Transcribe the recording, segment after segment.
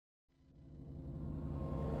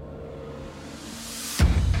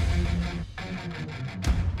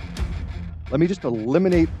Let me just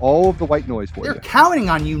eliminate all of the white noise for you. They're counting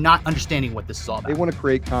on you not understanding what this is all about. They want to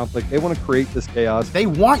create conflict. They want to create this chaos. They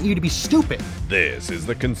want you to be stupid. This is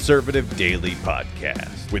the Conservative Daily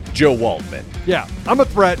Podcast with Joe Waldman. Yeah, I'm a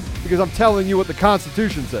threat because I'm telling you what the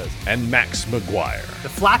Constitution says. And Max McGuire. The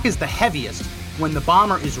flak is the heaviest when the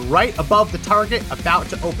bomber is right above the target, about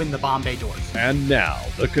to open the bomb bay doors. And now,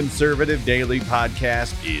 the Conservative Daily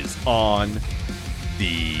Podcast is on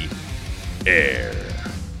the air.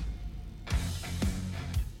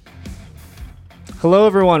 Hello,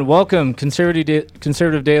 everyone. Welcome.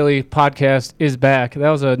 Conservative Daily Podcast is back.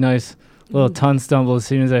 That was a nice little tongue stumble as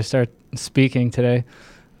soon as I start speaking today.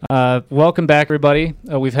 Welcome back, everybody.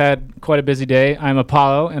 We've had quite a busy day. I'm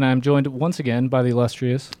Apollo, and I'm joined once again by the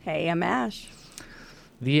illustrious... Hey, I'm Ash.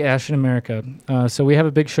 The Ash in America. So we have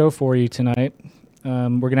a big show for you tonight.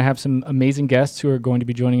 We're going to have some amazing guests who are going to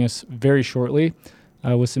be joining us very shortly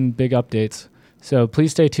with some big updates. So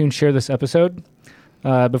please stay tuned, share this episode.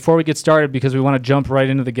 Before we get started, because we want to jump right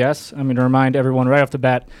into the guests, I'm going to remind everyone right off the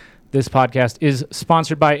bat, this podcast is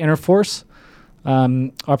sponsored by Interforce.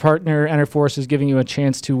 Our partner, Interforce, is giving you a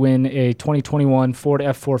chance to win a 2021 Ford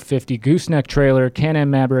F-450 Gooseneck trailer, Can-Am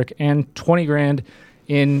Maverick, and $20,000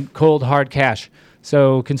 in cold, hard cash.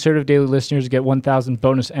 So Conservative Daily listeners get 1,000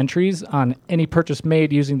 bonus entries on any purchase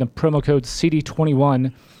made using the promo code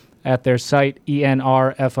CD21 at their site,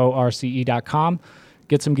 enrforce.com.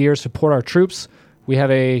 Get some gear, support our troops. We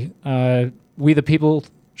have a We the People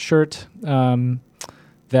shirt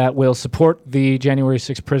that will support the January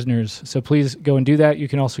 6th prisoners. So please go and do that. You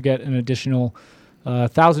can also get an additional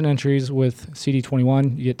 1,000 entries with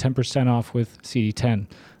CD21. You get 10% off with CD10.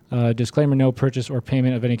 Disclaimer, no purchase or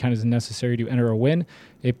payment of any kind is necessary to enter or win.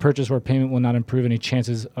 A purchase or payment will not improve any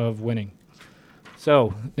chances of winning.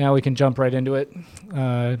 So now we can jump right into it.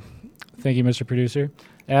 Thank you, Mr. Producer.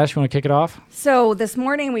 Ash, you want to kick it off? So this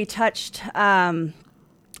morning we touched on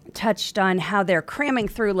how they're cramming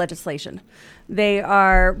through legislation. They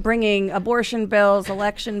are bringing abortion bills,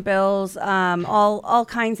 election bills, all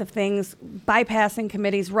kinds of things, bypassing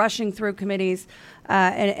committees, rushing through committees,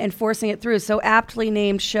 and forcing it through. So aptly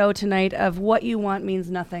named show tonight of What You Want Means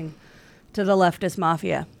Nothing to the Leftist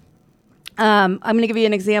Mafia. I'm going to give you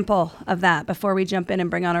an example of that before we jump in and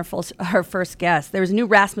bring on our first guest. There was a new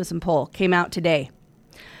Rasmussen poll came out today.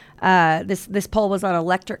 This poll was on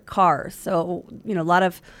electric cars. So, you know, a lot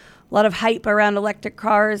of hype around electric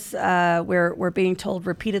cars. We're being told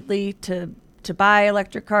repeatedly to buy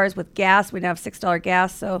electric cars with gas. We now have $6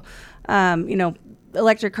 gas. So,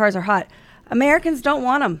 electric cars are hot. Americans don't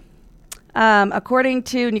want them. According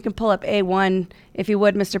to, and you can pull up A1 if you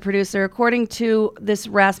would, Mr. Producer, according to this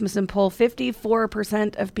Rasmussen poll,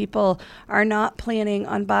 54% of people are not planning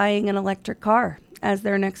on buying an electric car as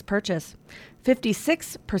their next purchase.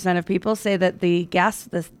 56% of people say that the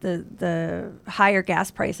higher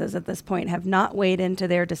gas prices at this point have not weighed into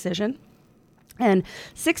their decision. And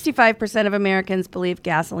 65% of Americans believe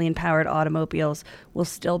gasoline-powered automobiles will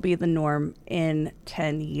still be the norm in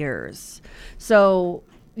 10 years. So,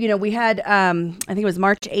 you know, we had, I think it was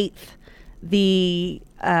March 8th, the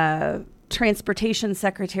Transportation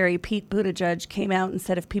Secretary, Pete Buttigieg, came out and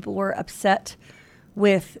said if people were upset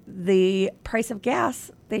with the price of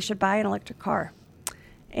gas, they should buy an electric car.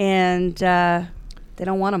 And they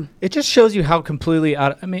don't want them. It just shows you how completely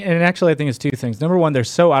and actually I think it's two things. Number one, they're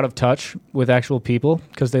so out of touch with actual people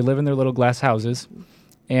because they live in their little glass houses.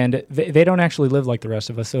 And they don't actually live like the rest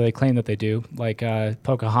of us, so they claim that they do. Like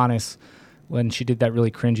Pocahontas, when she did that really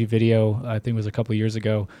cringy video, I think it was a couple of years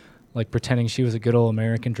ago, like pretending she was a good old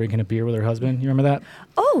American drinking a beer with her husband. You remember that?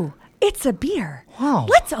 Oh, it's a beer. Wow.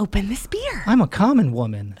 Let's open this beer. I'm a common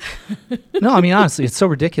woman. No, I mean, honestly, it's so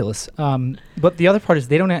ridiculous. But the other part is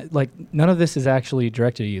they don't, none of this is actually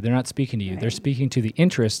directed at you. They're not speaking to you. Right. They're speaking to the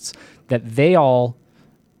interests that they all,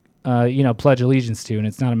 pledge allegiance to, and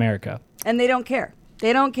it's not America. And they don't care.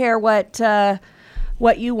 They don't care what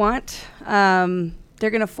you want. They're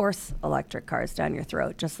going to force electric cars down your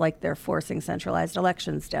throat, just like they're forcing centralized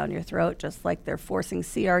elections down your throat, just like they're forcing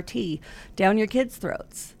CRT down your kids'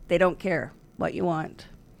 throats. They don't care what you want.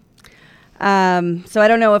 So I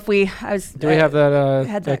don't know if do we have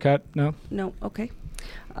that cut? No? No. Okay.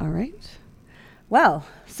 All right. Well,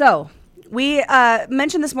 so we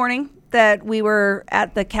mentioned this morning that we were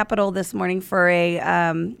at the Capitol this morning for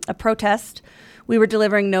a protest. We were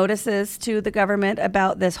delivering notices to the government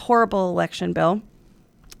about this horrible election bill.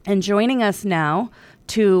 And joining us now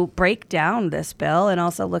to break down this bill and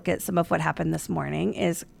also look at some of what happened this morning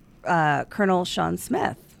is Colonel Sean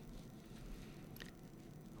Smith.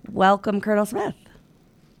 Welcome, Colonel Smith.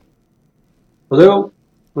 Hello.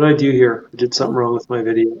 What did I do here? I did something wrong with my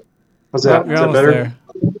video. How's that? Is that better? There.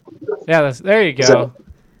 Yeah, there you go. So-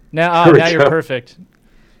 now There we you're go. perfect.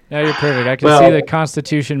 Now you're perfect. I can Well- see the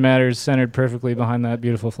Constitution matters centered perfectly behind that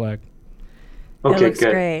beautiful flag. Okay, looks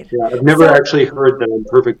good. great. Yeah, I've never So- actually heard that I'm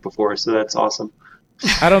perfect before, so that's awesome.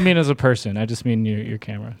 I don't mean as a person. I just mean your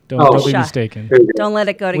camera. Don't be Shut. mistaken. There you go. Don't let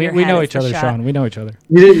it go to your We head. know It's each the other, shot. Sean. We know each other.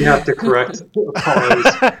 You didn't have to correct.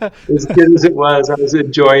 As good as it was, I was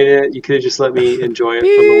enjoying it. You could have just let me enjoy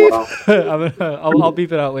it for a while. I'll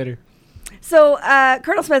beep it out later. So,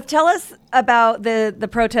 Colonel Smith, tell us about the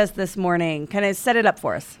protest this morning. Kind of set it up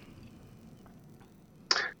for us.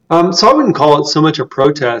 So I wouldn't call it so much a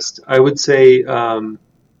protest. I would say,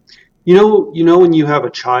 you know, when you have a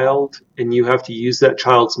child and you have to use that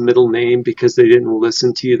child's middle name because they didn't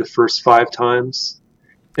listen to you the first 5 times,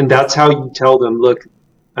 and that's how you tell them, look,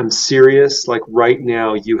 I'm serious. Like right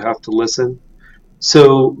now, you have to listen.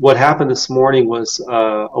 So what happened this morning was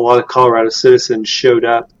a lot of Colorado citizens showed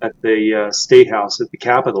up at the State House at the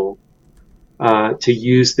Capitol to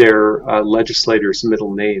use their legislator's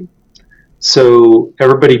middle name. So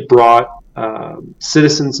everybody brought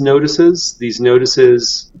citizens' notices. These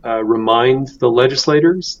notices remind the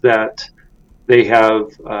legislators that they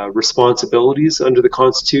have responsibilities under the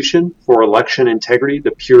Constitution for election integrity,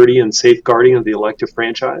 the purity and safeguarding of the elective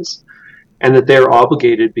franchise, and that they're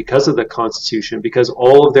obligated because of the Constitution, because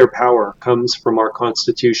all of their power comes from our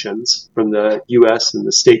constitutions, from the U.S. and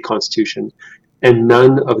the state constitution, and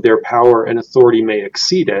none of their power and authority may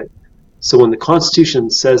exceed it. So when the Constitution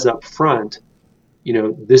says up front, you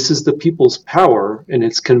know, this is the people's power and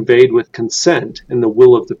it's conveyed with consent and the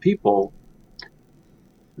will of the people,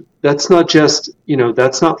 that's not just, you know,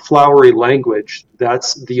 that's not flowery language.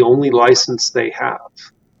 That's the only license they have.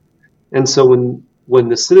 And so when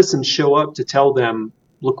the citizens show up to tell them,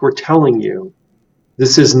 look, we're telling you,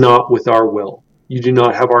 this is not with our will. You do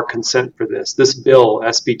not have our consent for this. This bill,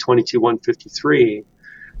 SB 22-153,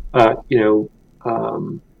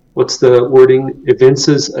 what's the wording?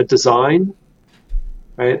 Evinces a design,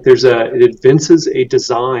 right? It evinces a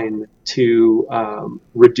design to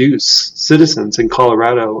reduce citizens in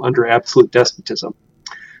Colorado under absolute despotism.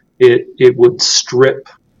 It would strip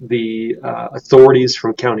the authorities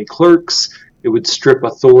from county clerks. It would strip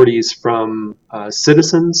authorities from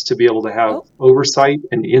citizens to be able to have oversight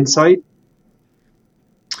and insight.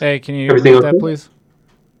 Hey, can you Everything repeat that, okay? please?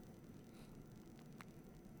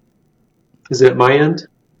 Is it my end?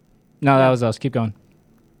 No, that was us. Keep going.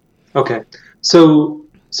 Okay. So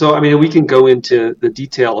I mean, we can go into the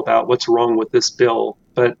detail about what's wrong with this bill,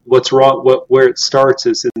 but what's wrong, where it starts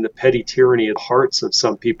is in the petty tyranny of the hearts of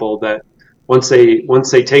some people that once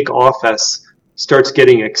they take office, starts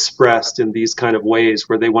getting expressed in these kind of ways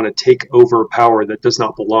where they want to take over power that does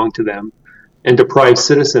not belong to them and deprive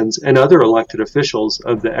citizens and other elected officials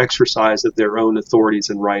of the exercise of their own authorities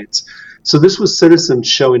and rights. So this was citizens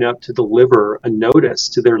showing up to deliver a notice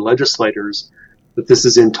to their legislators that this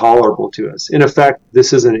is intolerable to us. In effect,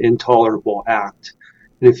 this is an intolerable act.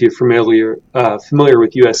 And if you're familiar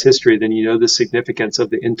with U.S. history, then you know the significance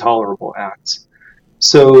of the intolerable acts.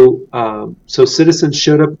 So citizens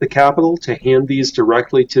showed up at the Capitol to hand these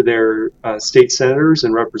directly to their state senators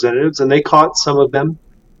and representatives, and they caught some of them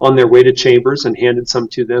on their way to chambers and handed some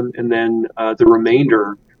to them, and then the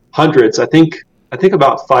remainder, hundreds, I think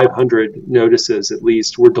about 500 notices at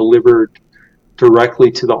least, were delivered directly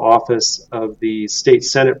to the office of the state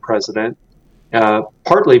Senate president,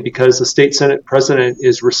 partly because the state Senate president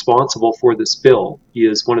is responsible for this bill. He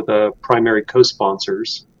is one of the primary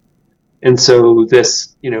co-sponsors. And so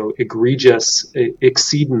this, egregious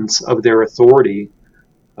exceedance of their authority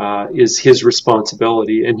is his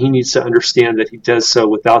responsibility, and he needs to understand that he does so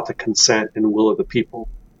without the consent and will of the people.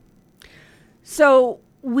 So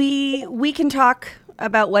we can talk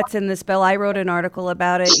about what's in this bill. I wrote an article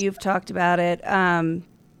about it. You've talked about it.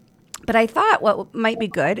 But I thought what might be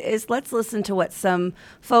good is let's listen to what some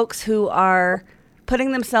folks who are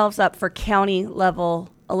putting themselves up for county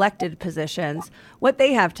level elected positions, what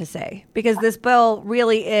they have to say, because this bill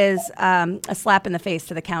really is a slap in the face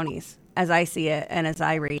to the counties as I see it and as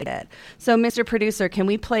I read it. So, Mr. Producer, can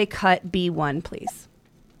we play cut B1, please?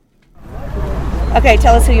 Okay,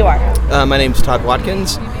 tell us who you are. My name's Todd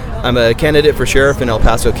Watkins. I'm a candidate for sheriff in El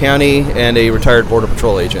Paso County and a retired Border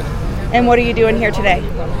Patrol agent. And what are you doing here today?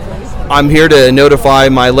 I'm here to notify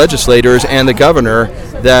my legislators and the governor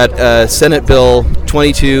that Senate Bill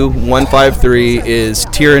 22-153 is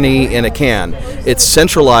tyranny in a can. It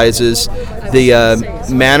centralizes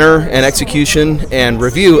the manner and execution and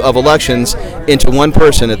review of elections into one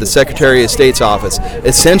person at the Secretary of State's office,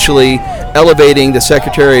 essentially elevating the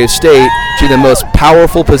Secretary of State to the most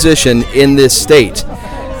powerful position in this state.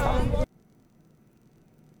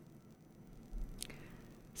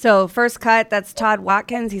 So first cut, that's Todd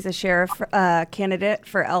Watkins. He's a sheriff candidate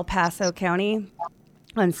for El Paso County.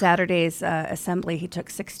 On Saturday's assembly, he took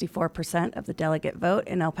 64% of the delegate vote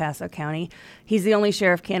in El Paso County. He's the only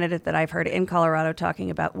sheriff candidate that I've heard in Colorado talking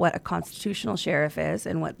about what a constitutional sheriff is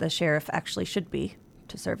and what the sheriff actually should be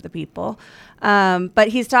to serve the people. But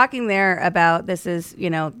he's talking there about this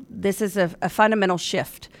is a fundamental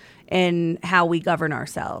shift in how we govern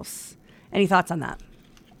ourselves. Any thoughts on that?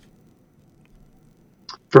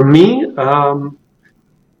 For me,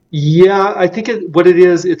 yeah, I think what it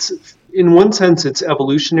is, it's in one sense, it's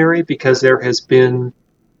evolutionary because there has been,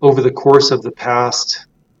 over the course of the past,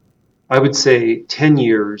 I would say 10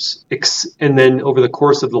 years, and then over the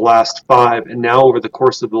course of the last 5, and now over the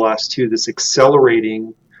course of the last 2, this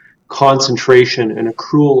accelerating concentration and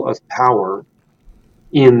accrual of power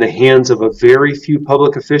in the hands of a very few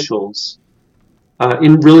public officials,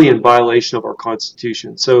 in violation of our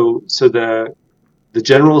Constitution. So the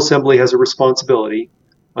General Assembly has a responsibility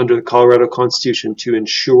under the Colorado Constitution to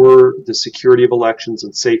ensure the security of elections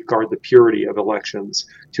and safeguard the purity of elections,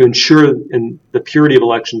 to ensure the purity of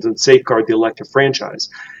elections and safeguard the elective franchise.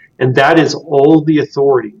 And that is all the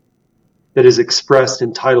authority that is expressed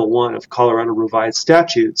in Title I of Colorado Revised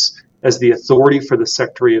Statutes as the authority for the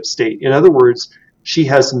Secretary of State. In other words, she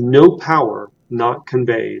has no power not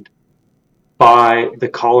conveyed by the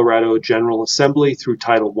Colorado General Assembly through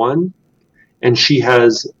Title I, and she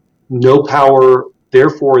has no power,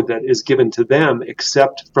 therefore, that is given to them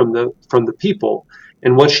except from the people.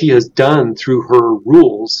 And what she has done through her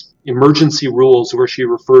rules, emergency rules, where she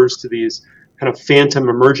refers to these kind of phantom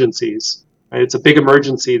emergencies. Right? It's a big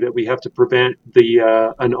emergency that we have to prevent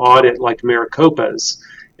an audit like Maricopa's.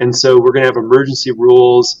 And so we're going to have emergency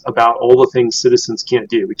rules about all the things citizens can't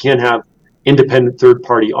do. We can't have independent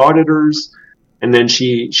third-party auditors. And then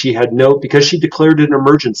she had because she declared it an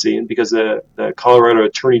emergency, and because the Colorado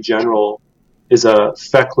Attorney General is a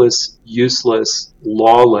feckless, useless,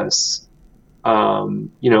 lawless,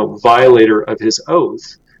 violator of his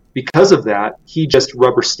oath. Because of that, he just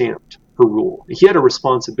rubber stamped her rule. He had a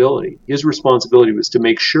responsibility. His responsibility was to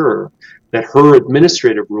make sure that her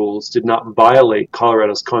administrative rules did not violate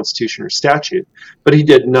Colorado's Constitution or statute. But he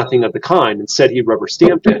did nothing of the kind. Instead, he rubber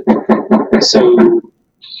stamped it. So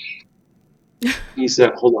he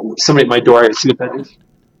said, "Hold on, somebody at my door. I see what that is."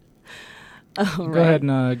 Go ahead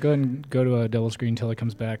and go to a double screen until it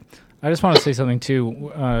comes back. I just want to say something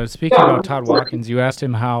too. Speaking about Todd Watkins, you asked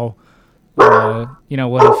him how,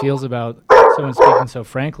 what he feels about someone speaking so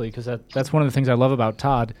frankly, because that's one of the things I love about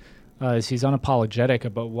Todd, is he's unapologetic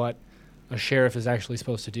about what a sheriff is actually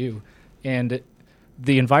supposed to do. And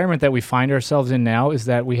the environment that we find ourselves in now is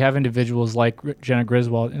that we have individuals like Jenna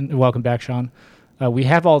Griswold, and welcome back, Sean. We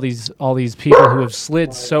have all these people who have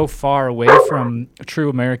slid so far away from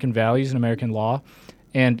true American values and American law,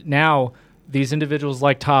 and now these individuals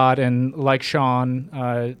like Todd and like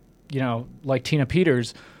Sean, like Tina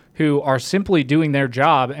Peters, who are simply doing their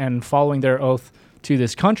job and following their oath to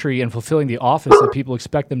this country and fulfilling the office that people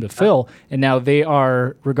expect them to fill, and now they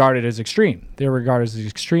are regarded as extreme. They're regarded as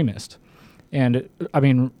extremist. And I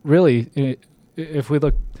mean, really, if we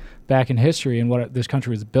look back in history and what this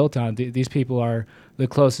country was built on, these people are the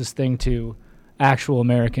closest thing to actual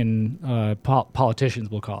American politicians,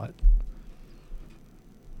 we'll call it.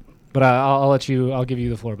 But I'll give you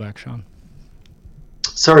the floor back, Sean.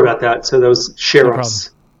 Sorry about that. So those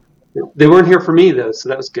sheriffs, they weren't here for me though, so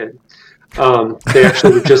that was good. They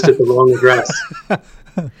actually were just at the wrong address.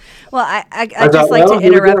 Well, I just like to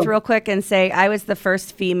interrupt real quick and say I was the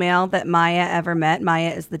first female that Maya ever met.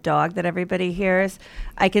 Maya is the dog that everybody hears.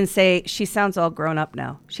 I can say she sounds all grown up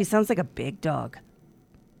now. She sounds like a big dog.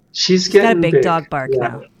 She's got a big dog bark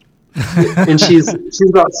now. And she's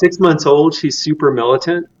about 6 months old. She's super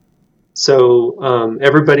militant. So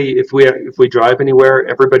everybody, if we drive anywhere,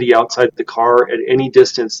 everybody outside the car at any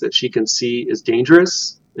distance that she can see is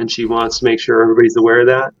dangerous, and she wants to make sure everybody's aware of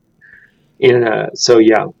that. And so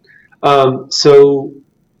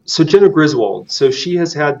Jenna Griswold, so she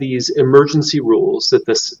has had these emergency rules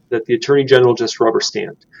that the Attorney General just rubber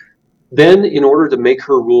stamped. Then, in order to make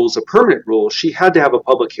her rules a permanent rule, she had to have a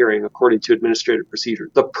public hearing according to administrative procedure.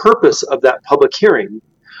 The purpose of that public hearing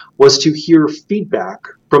was to hear feedback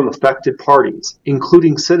from affected parties,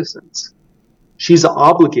 including citizens. She's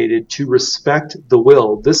obligated to respect the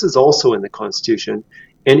will. This is also in the Constitution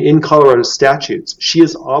and in Colorado statutes. She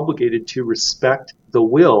is obligated to respect the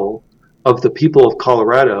will of the people of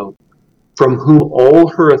Colorado, from whom all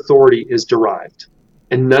her authority is derived,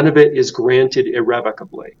 and none of it is granted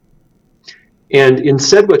irrevocably. And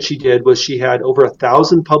instead what she did was she had over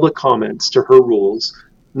 1,000 public comments to her rules.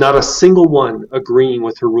 Not a single one agreeing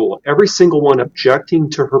with her rule. Every single one objecting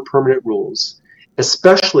to her permanent rules,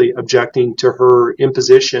 especially objecting to her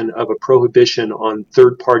imposition of a prohibition on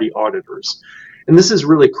third-party auditors. And this is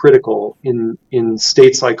really critical in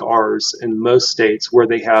states like ours and most states where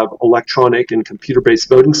they have electronic and computer-based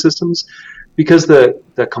voting systems, because the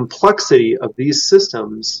complexity of these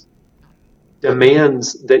systems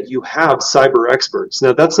demands that you have cyber experts.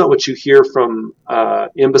 Now, that's not what you hear from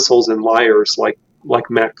imbeciles and liars like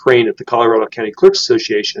Matt Crane at the Colorado County Clerks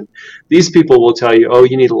Association. These people will tell you, oh,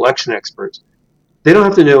 you need election experts. They don't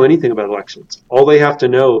have to know anything about elections. All they have to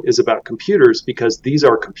know is about computers, because these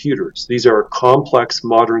are computers. These are complex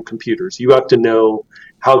modern computers. You have to know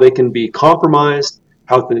how they can be compromised,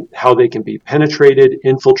 how they can be penetrated,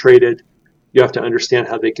 infiltrated. You have to understand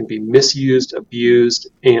how they can be misused, abused,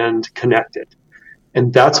 and connected.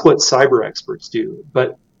 And that's what cyber experts do.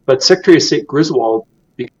 But Secretary of State Griswold,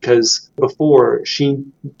 because before, she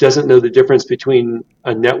doesn't know the difference between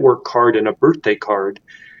a network card and a birthday card.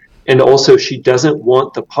 And also, she doesn't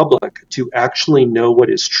want the public to actually know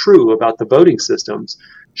what is true about the voting systems.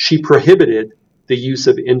 She prohibited the use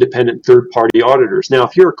of independent third-party auditors. Now,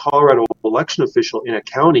 if you're a Colorado election official in a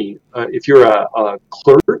county, if you're a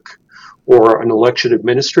clerk or an election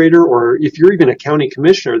administrator, or if you're even a county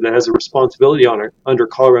commissioner that has a responsibility under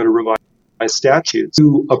Colorado revised statutes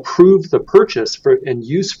to approve the purchase and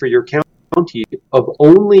use for your county of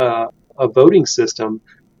only a voting system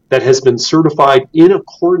that has been certified in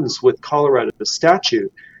accordance with Colorado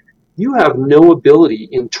statute, you have no ability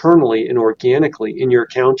internally and organically in your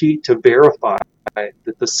county to verify that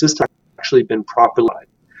the system has actually been properly.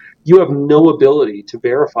 You have no ability to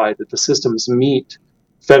verify that the systems meet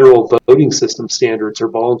federal voting system standards or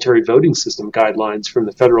voluntary voting system guidelines from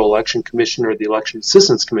the Federal Election Commission or the Election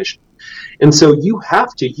Assistance Commission. And so you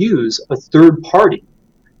have to use a third party,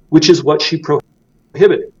 which is what she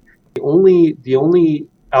prohibited. The only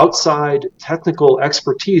outside technical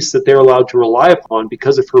expertise that they're allowed to rely upon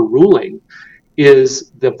because of her ruling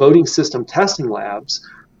is the voting system testing labs,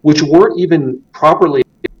 which weren't even properly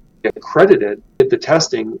accredited at the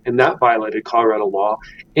testing, and that violated Colorado law.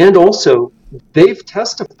 And also, they've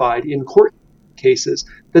testified in court cases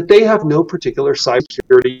that they have no particular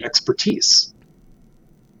cybersecurity expertise.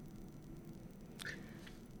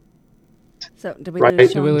 So, did we right?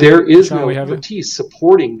 lose Sean? There is Sean, no we have you? expertise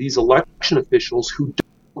supporting these election officials who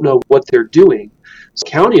don't know what they're doing. So,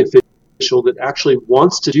 county official that actually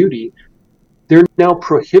wants to duty, they're now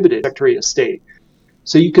prohibited Secretary of State.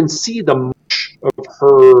 So you can see the much of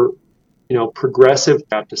her, progressive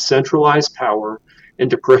to centralize power and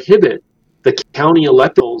to prohibit the county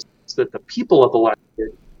electors that the people have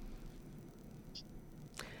elected.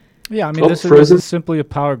 Yeah, I mean, this is simply a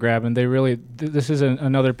power grab, and they really, this is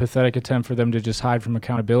another pathetic attempt for them to just hide from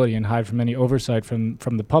accountability and hide from any oversight from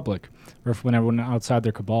the public or from everyone outside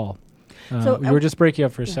their cabal. So we were just breaking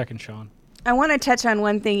up for a second, Sean. I want to touch on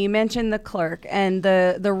one thing. You mentioned the clerk and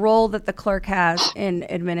the role that the clerk has in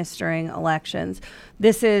administering elections.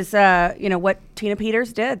 This is, what Tina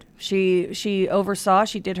Peters did. She oversaw.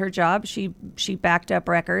 She did her job. She backed up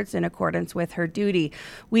records in accordance with her duty.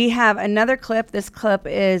 We have another clip. This clip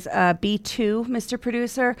is B2, Mr.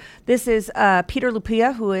 Producer. This is Peter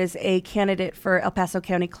Lupia, who is a candidate for El Paso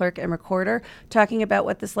County Clerk and Recorder, talking about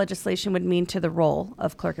what this legislation would mean to the role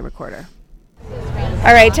of clerk and recorder.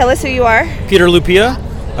 All right, tell us who you are. Peter Lupia,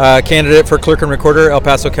 candidate for Clerk and Recorder, El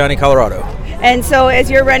Paso County, Colorado. And so as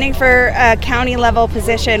you're running for a county level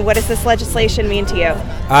position, what does this legislation mean to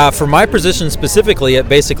you? For my position specifically, it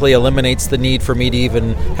basically eliminates the need for me to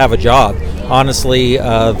even have a job. Honestly,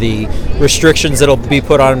 the restrictions that will be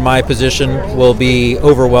put on my position will be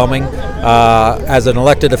overwhelming. As an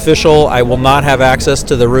elected official, I will not have access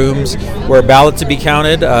to the rooms where ballots to be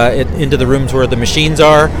counted, into the rooms where the machines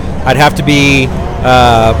are. I'd have to be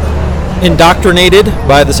indoctrinated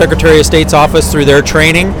by the Secretary of State's office through their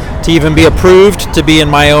training to even be approved to be in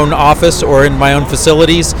my own office or in my own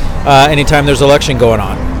facilities anytime there's election going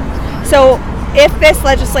on. So if this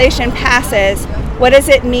legislation passes, what does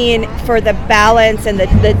it mean for the balance and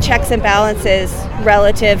the checks and balances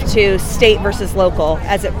relative to state versus local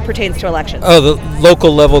as it pertains to elections? Oh, the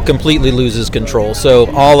local level completely loses control. So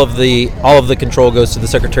all of the control goes to the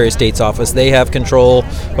Secretary of State's office. They have control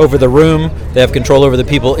over the room. They have control over the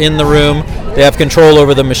people in the room. They have control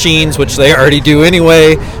over the machines, which they already do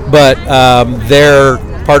anyway. But their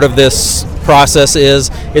part of this process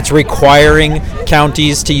is it's requiring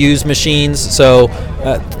counties to use machines. So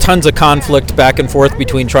tons of conflict back and forth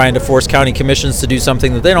between trying to force county commissions to do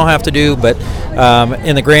something that they don't have to do. But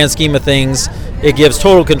in the grand scheme of things, It gives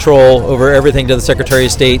total control over everything to the Secretary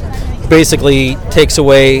of State. Basically takes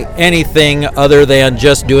away anything other than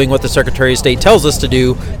just doing what the Secretary of State tells us to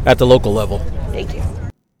do at the local level. Thank you.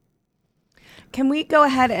 Can we go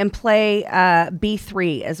ahead and play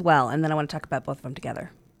B3 as well? And then I want to talk about both of them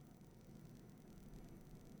together.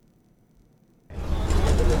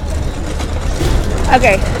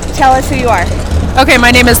 Okay, tell us who you are. Okay, my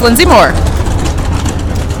name is Lindsay Moore.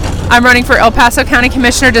 I'm running for El Paso County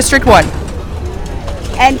Commissioner, District 1.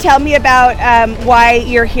 And tell me about why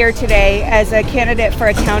you're here today as a candidate for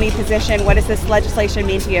a county position. What does this legislation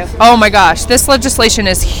mean to you? Oh my gosh, this legislation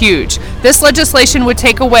is huge. This legislation would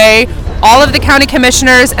take away all of the county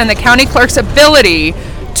commissioners and the county clerk's ability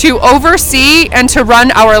to oversee and to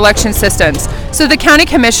run our election systems. So the county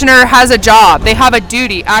commissioner has a job, they have a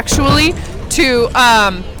duty actually to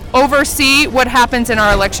oversee what happens in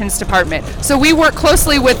our elections department. So we work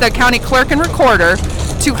closely with the county clerk and recorder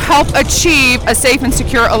to help achieve a safe and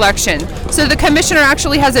secure election. So the commissioner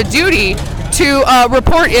actually has a duty to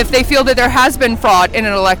report if they feel that there has been fraud in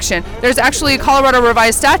an election. There's actually a Colorado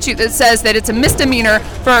revised statute that says that it's a misdemeanor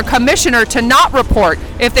for a commissioner to not report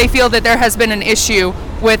if they feel that there has been an issue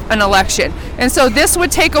with an election. And so this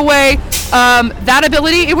would take away that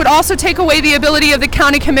ability. It would also take away the ability of the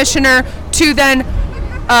county commissioner to then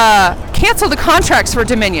cancel the contracts for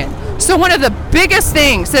Dominion. So one of the biggest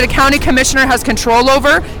things that a county commissioner has control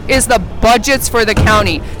over is the budgets for the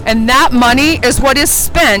county. And that money is what is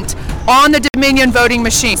spent on the Dominion voting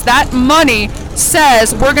machines. That money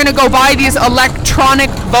says we're going to go buy these electronic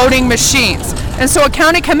voting machines. And so a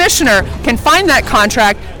county commissioner can find that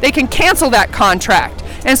contract, they can cancel that contract.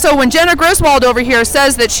 And so when Jenna Griswold over here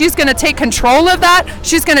says that she's going to take control of that,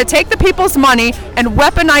 she's going to take the people's money and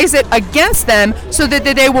weaponize it against them so that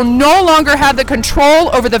they will no longer have the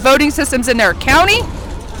control over the voting systems in their county,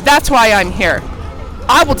 that's why I'm here.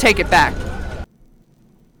 I will take it back.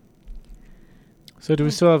 So do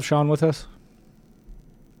we still have Sean with us?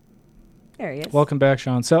 There he is. Welcome back,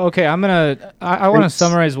 Sean. So, okay, I want to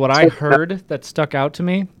summarize what I heard that stuck out to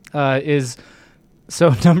me so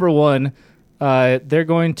number one, they're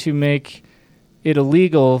going to make it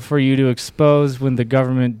illegal for you to expose when the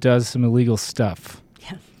government does some illegal stuff.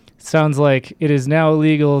 Yeah. Sounds like it is now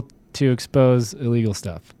illegal to expose illegal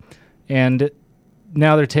stuff. And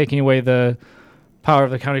now they're taking away the power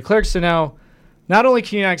of the county clerk. So now, not only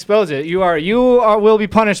can you not expose it, you will be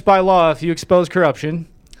punished by law if you expose corruption.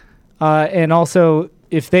 And also,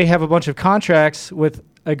 if they have a bunch of contracts with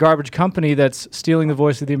a garbage company that's stealing the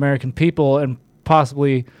voice of the American people and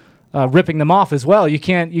possibly ripping them off as well, you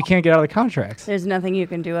can't get out of the contracts. There's nothing you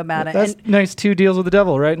can do about it. That's nice. Two deals with the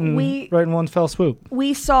devil, right in one fell swoop.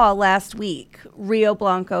 We saw last week Rio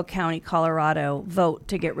Blanco County, Colorado, vote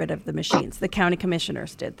to get rid of the machines. The county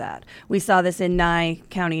commissioners did that. We saw this in Nye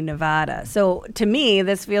County, Nevada. So to me,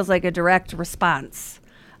 this feels like a direct response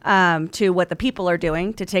to what the people are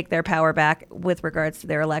doing to take their power back with regards to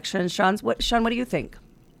their elections. Sean, what do you think?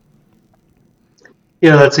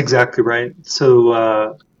 Yeah, that's exactly right.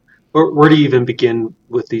 So where do you even begin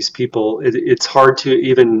with these people? It's hard to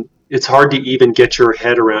even get your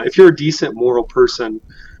head around. If you're a decent moral person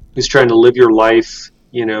who's trying to live your life,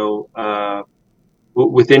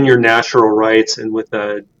 within your natural rights and with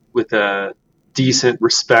a decent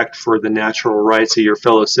respect for the natural rights of your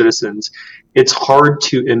fellow citizens, it's hard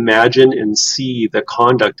to imagine and see the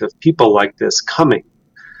conduct of people like this coming.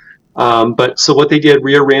 But so what they did,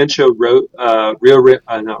 Rio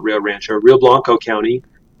Blanco County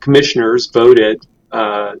commissioners voted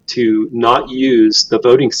to not use the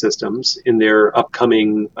voting systems in their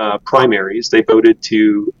upcoming primaries. They voted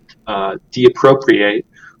to deappropriate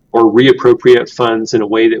or reappropriate funds in a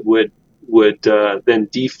way that would then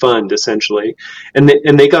defund essentially. And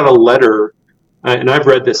they got a letter, and I've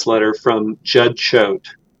read this letter from Judd Choate,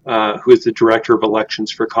 who is the director of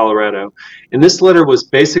elections for Colorado. And this letter was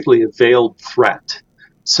basically a veiled threat.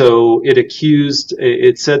 So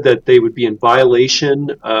it said that they would be in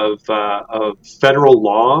violation of federal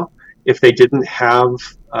law if they didn't have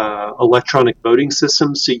electronic voting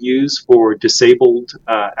systems to use for disabled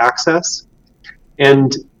access.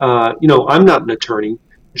 And, I'm not an attorney.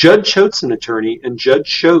 Judd Choate's an attorney, and Judd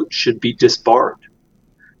Choate should be disbarred.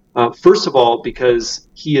 First of all, because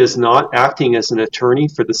he is not acting as an attorney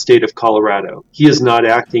for the state of Colorado. He is not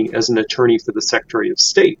acting as an attorney for the Secretary of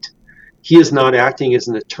State. He is not acting as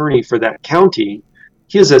an attorney for that county.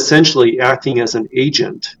 He is essentially acting as an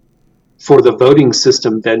agent for the voting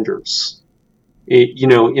system vendors.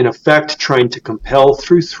 In effect, trying to compel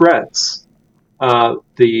through threats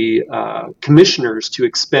the commissioners to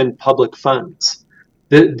expend public funds.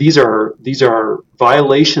 These are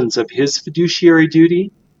violations of his fiduciary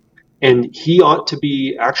duty. and he ought to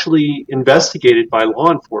be actually investigated by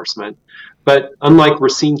law enforcement. But unlike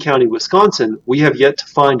Racine County, Wisconsin, we have yet to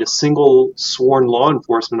find a single sworn law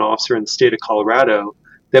enforcement officer in the state of Colorado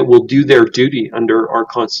that will do their duty under our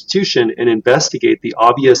Constitution and investigate the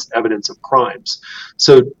obvious evidence of crimes.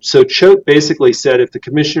 So Choate basically said if the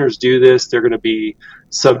commissioners do this, they're going to be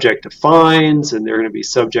subject to fines and they're going to be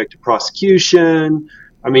subject to prosecution.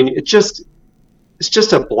 I mean, it's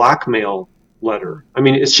just a blackmail letter. I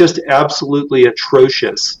mean, it's just absolutely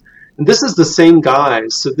atrocious. And this is the same guy.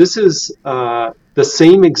 So this is the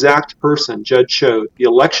same exact person, Judge Choate, the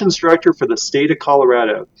elections director for the state of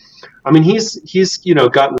Colorado. I mean, he's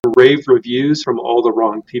gotten rave reviews from all the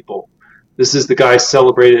wrong people. This is the guy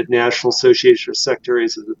celebrated at National Association of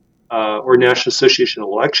Secretaries or National Association of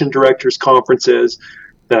Election Directors conferences.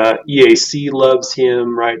 The EAC loves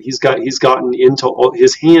him, right? He's gotten into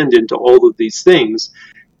his hand into all of these things.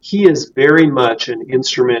 He is very much an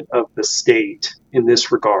instrument of the state in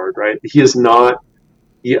this regard, right? He is not.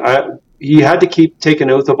 He had to take an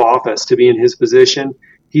oath of office to be in his position.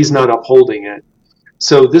 He's not upholding it.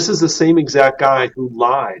 So this is the same exact guy who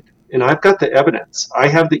lied, and I've got the evidence. I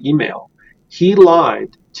have the email. He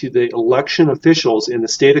lied to the election officials in the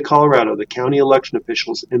state of Colorado, the county election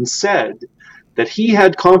officials, and said that he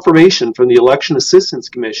had confirmation from the Election Assistance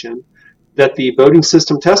Commission that the voting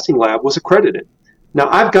system testing lab was accredited. Now,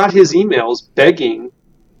 I've got his emails begging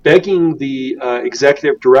the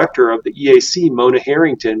executive director of the EAC, Mona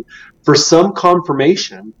Harrington, for some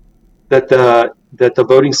confirmation that the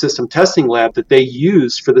voting system testing lab that they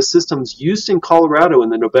used for the systems used in Colorado in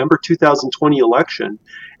the November 2020 election,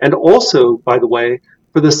 and also, by the way,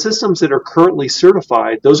 for the systems that are currently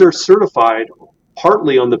certified, those are certified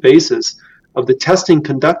partly on the basis of the testing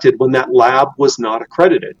conducted when that lab was not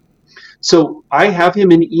accredited. So I have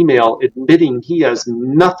him in email admitting he has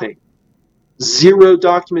nothing, zero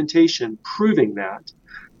documentation proving that.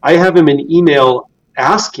 I have him in email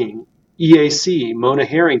asking EAC, Mona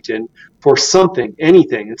Harrington, for something,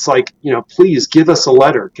 anything. It's like, please give us a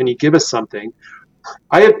letter. Can you give us something?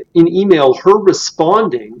 I have in email her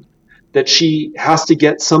responding that she has to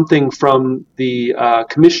get something from the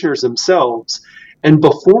commissioners themselves. And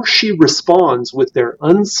before she responds with their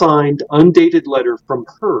unsigned, undated letter from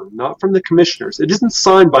her, not from the commissioners, it isn't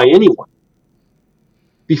signed by anyone.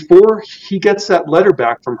 Before he gets that letter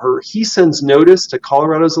back from her, he sends notice to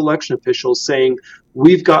Colorado's election officials saying,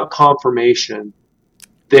 we've got confirmation.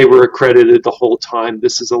 They were accredited the whole time.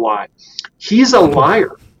 This is a lie. He's a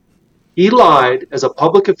liar. He lied as a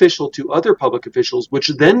public official to other public officials, which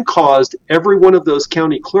then caused every one of those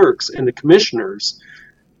county clerks and the commissioners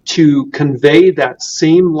to convey that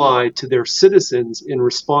same lie to their citizens in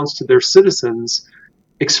response to their citizens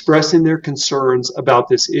expressing their concerns about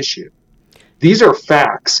this issue. These are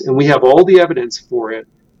facts, and we have all the evidence for it.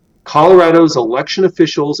 Colorado's election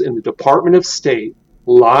officials in the Department of State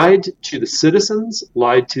lied to the citizens,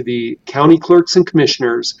 lied to the county clerks and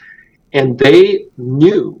commissioners, and they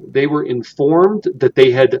were informed that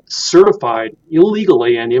they had certified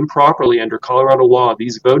illegally and improperly under Colorado law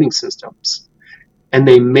these voting systems. And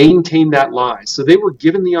they maintained that lie. So they were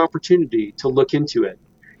given the opportunity to look into it.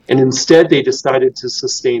 And instead they decided to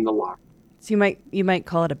sustain the lie. So you might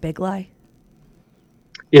call it a big lie?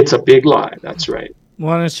 It's a big lie, that's right.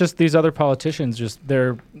 Well, and it's just these other politicians, just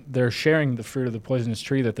they're sharing the fruit of the poisonous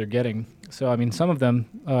tree that they're getting. So, I mean, some of them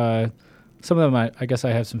I guess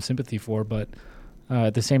I have some sympathy for, but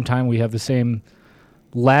at the same time, we have the same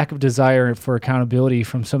lack of desire for accountability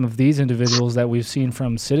from some of these individuals that we've seen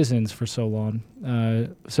from citizens for so long.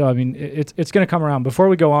 So, I mean, it's going to come around. Before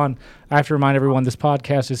we go on, I have to remind everyone this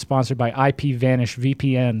podcast is sponsored by IPVanish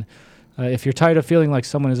VPN. If you're tired of feeling like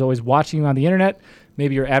someone is always watching you on the internet,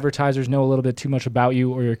 maybe your advertisers know a little bit too much about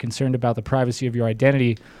you, or you're concerned about the privacy of your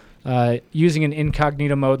identity, using an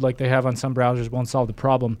incognito mode like they have on some browsers won't solve the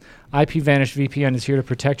problem. IPVanish VPN is here to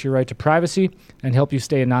protect your right to privacy and help you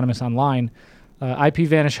stay anonymous online.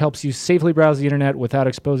 IPVanish helps you safely browse the internet without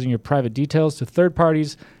exposing your private details to third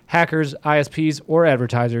parties, hackers, ISPs, or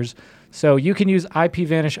advertisers. So you can use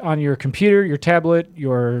IPVanish on your computer, your tablet,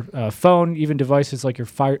 your phone, even devices like your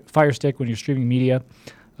Fire Stick when you're streaming media.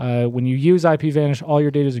 When you use IPVanish, all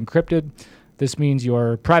your data is encrypted. This means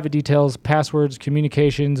your private details, passwords,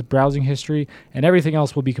 communications, browsing history, and everything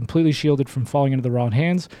else will be completely shielded from falling into the wrong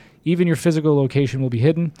hands. Even your physical location will be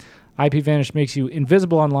hidden. IPVanish makes you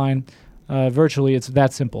invisible online. Virtually, it's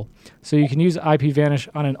that simple. So you can use IPVanish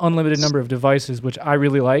on an unlimited number of devices, which I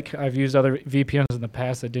really like. I've used other VPNs in the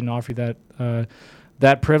past that didn't offer you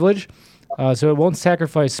that privilege. So it won't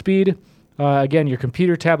sacrifice speed. Again, your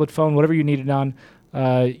computer, tablet, phone, whatever you need it on,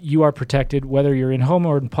 you are protected, whether you're in home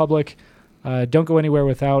or in public. Don't go anywhere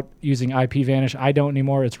without using IPVanish. I don't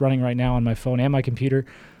anymore. It's running right now on my phone and my computer.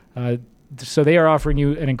 So they are offering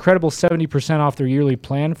you an incredible 70% off their yearly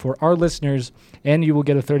plan for our listeners, and you will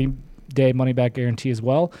get a 30-day money-back guarantee as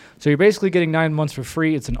well. So you're basically getting 9 months for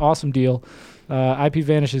free. It's an awesome deal.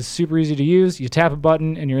 IPVanish is super easy to use. You tap a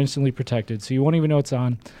button, and you're instantly protected. So you won't even know it's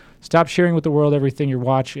on. Stop sharing with the world everything you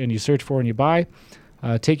watch and you search for and you buy.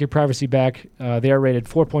 Take your privacy back. They are rated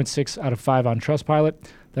 4.6 out of 5 on Trustpilot.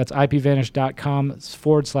 That's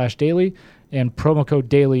ipvanish.com/daily and promo code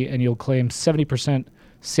daily, and you'll claim 70%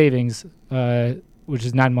 savings, which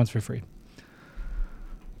is 9 months for free.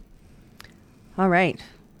 All right.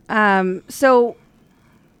 So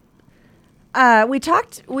we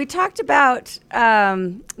talked about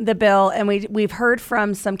the bill, and we've heard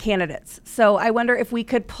from some candidates. So I wonder if we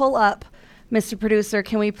could pull up, Mr. Producer,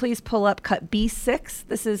 can we please pull up cut B6?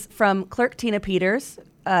 This is from Clerk Tina Peters,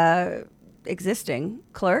 existing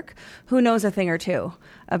clerk, who knows a thing or two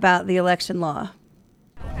about the election law.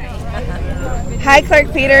 Hi,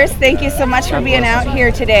 Clerk Peters. Thank you so much for being out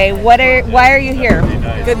here today. Why are you here?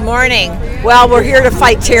 Good morning. Well, we're here to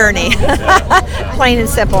fight tyranny, plain and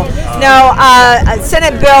simple. No,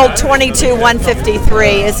 Senate Bill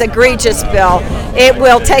 22-153 is an egregious bill. It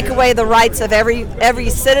will take away the rights of every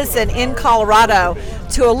citizen in Colorado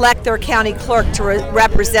to elect their county clerk to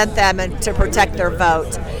represent them and to protect their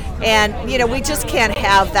vote. And, we just can't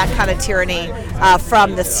have that kind of tyranny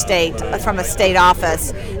from the state, from a state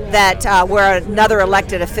office, that where another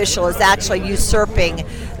elected official is actually usurping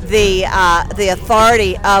the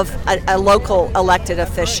authority of a local elected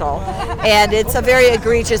official. And it's a very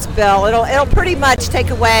egregious bill. It'll pretty much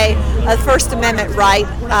take away a First Amendment right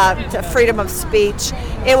to freedom of speech.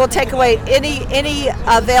 It will take away any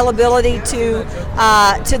availability to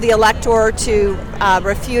the elector to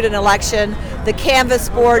refute an election, the canvass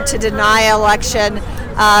board to deny election,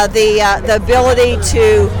 the ability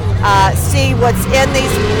to see what's in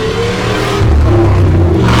these.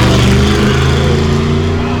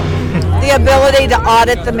 The ability to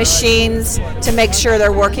audit the machines to make sure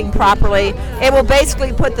they're working properly. It will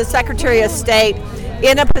basically put the Secretary of State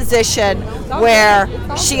in a position where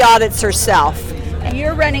she audits herself.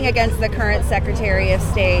 You're running against the current Secretary of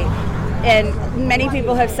State, and many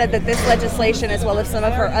people have said that this legislation, as well as some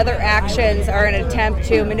of her other actions, are an attempt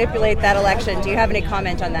to manipulate that election. Do you have any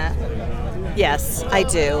comment on that? Yes, I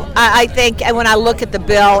do. I think, and when I look at the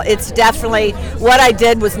bill, it's definitely, what I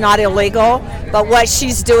did was not illegal, but what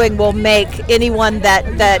she's doing will make anyone that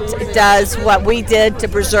does what we did to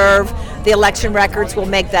preserve the election records will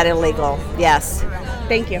make that illegal. Yes.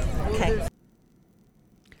 Thank you. Okay.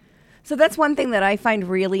 So that's one thing that I find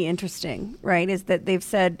really interesting, right, is that they've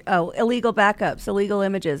said, oh, illegal backups, illegal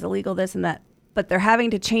images, illegal this and that, but they're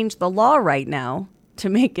having to change the law right now to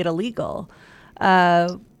make it illegal.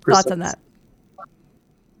 Thoughts on that?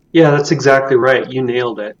 Yeah, that's exactly right. You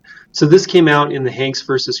nailed it. So this came out in the Hanks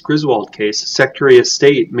versus Griswold case. Secretary of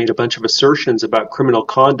State made a bunch of assertions about criminal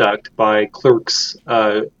conduct by clerks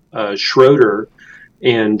Schroeder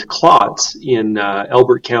and Klotz in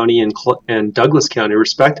Elbert County and Douglas County,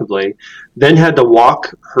 respectively, then had to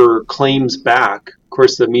walk her claims back. Of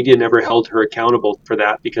course, the media never held her accountable for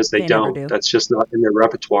that because they don't. Do. That's just not in their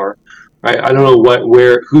repertoire. Right? I don't know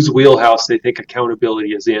whose wheelhouse they think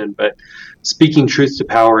accountability is in, but speaking truth to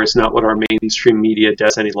power is not what our mainstream media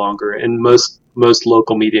does any longer, and most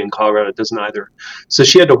local media in Colorado doesn't either. So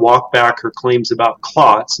she had to walk back her claims about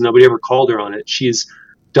Klotz. Nobody ever called her on it. She's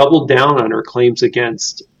doubled down on her claims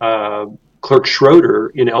against Clerk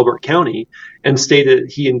Schroeder in Elbert County and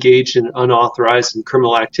stated he engaged in unauthorized and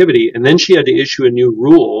criminal activity. And then she had to issue a new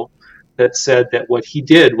rule that said that what he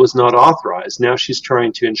did was not authorized. Now she's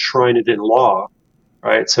trying to enshrine it in law,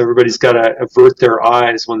 right? So everybody's got to avert their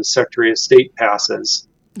eyes when the Secretary of State passes,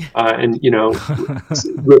 and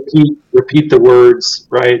repeat the words,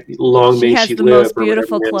 right? Long may she live. She has the most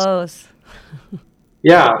beautiful clothes.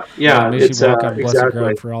 Yeah. May she walk on blessed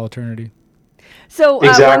ground for all eternity. So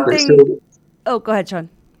exactly. One thing. Oh, go ahead, Sean.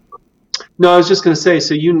 No, I was just going to say,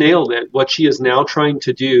 so you nailed it. What she is now trying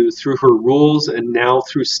to do through her rules and now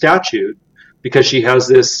through statute, because she has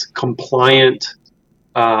this compliant,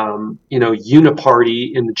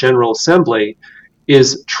 uniparty in the General Assembly,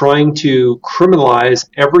 is trying to criminalize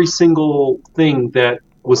every single thing that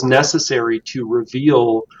was necessary to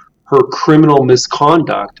reveal her criminal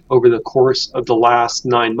misconduct over the course of the last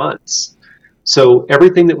 9 months. So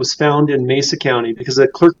everything that was found in Mesa County, because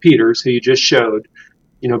of Clerk Peters, who you just showed,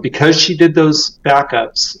 because she did those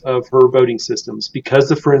backups of her voting systems, because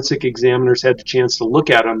the forensic examiners had the chance to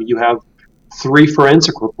look at them, you have 3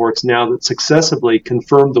 forensic reports now that successively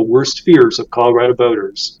confirm the worst fears of Colorado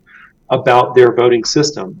voters about their voting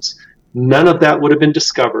systems. None of that would have been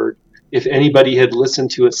discovered if anybody had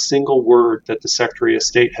listened to a single word that the Secretary of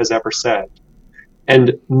State has ever said.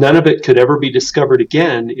 And none of it could ever be discovered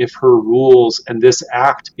again if her rules and this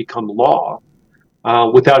act become law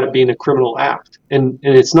without it being a criminal act. And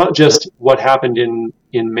it's not just what happened in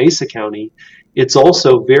Mesa County. It's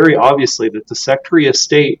also very obviously that the Secretary of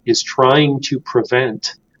State is trying to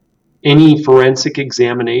prevent any forensic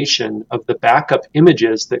examination of the backup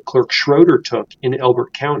images that Clerk Schroeder took in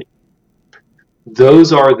Elbert County.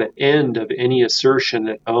 Those are the end of any assertion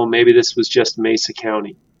that, oh, maybe this was just Mesa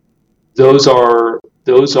County. Those are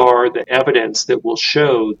the evidence that will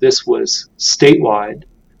show this was statewide,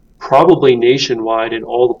 probably nationwide in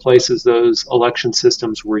all the places those election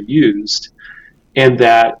systems were used, and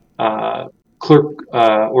that Clerk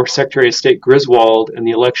or Secretary of State Griswold and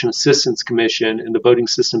the Election Assistance Commission and the voting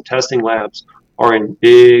system testing labs are in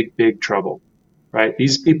big, big trouble. Right?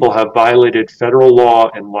 These people have violated federal law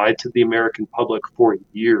and lied to the American public for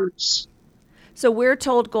years. So we're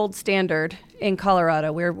told gold standard in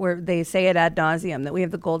Colorado, where they say it ad nauseum, that we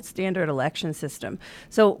have the gold standard election system.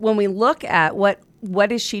 So when we look at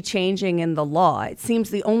what is she changing in the law, it seems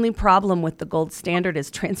the only problem with the gold standard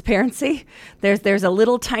is transparency. There's a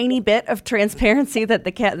little tiny bit of transparency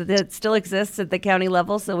that still exists at the county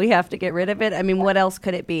level, so we have to get rid of it. I mean, what else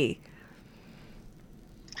could it be?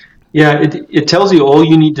 Yeah, it tells you all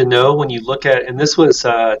you need to know when you look at, and this was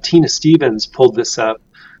Tina Stevens pulled this up.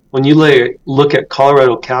 When you look at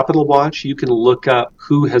Colorado Capitol Watch, you can look up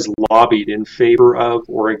who has lobbied in favor of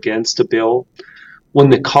or against a bill. When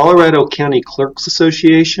the Colorado County Clerks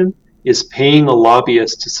Association is paying a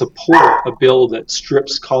lobbyist to support a bill that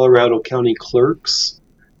strips Colorado County clerks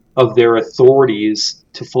of their authorities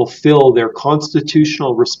to fulfill their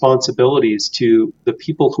constitutional responsibilities to the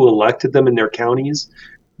people who elected them in their counties,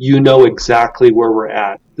 you know exactly where we're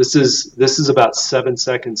at. This is about 7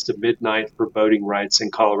 seconds to midnight for voting rights in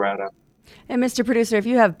Colorado. And Mr. Producer, if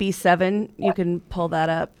you have B7, you can pull that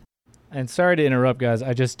up. And sorry to interrupt, guys.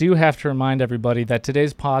 I just do have to remind everybody that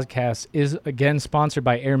today's podcast is, again, sponsored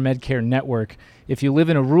by Air Medcare Network. If you live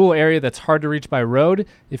in a rural area that's hard to reach by road,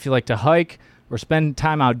 if you like to hike or spend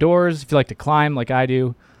time outdoors, if you like to climb like I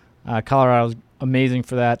do, Colorado's amazing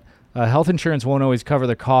for that. Health insurance won't always cover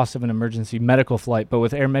the cost of an emergency medical flight, but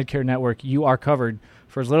with Air Medcare Network, you are covered.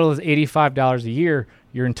 For as little as $85 a year,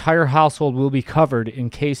 your entire household will be covered in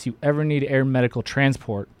case you ever need air medical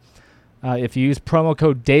transport. If you use promo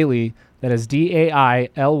code DAILY, that is DAILY,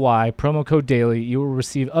 promo code DAILY, you will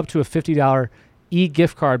receive up to a $50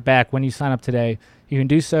 e-gift card back when you sign up today. You can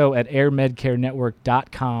do so at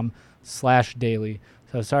airmedcarenetwork.com/daily.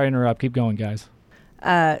 So sorry to interrupt. Keep going, guys.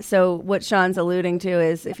 So what Sean's alluding to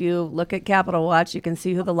is if you look at Capitol Watch, you can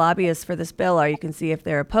see who the lobbyists for this bill are. You can see if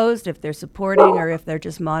they're opposed, if they're supporting, or if they're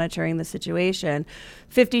just monitoring the situation.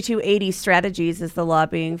 5280 Strategies is the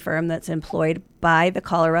lobbying firm that's employed by the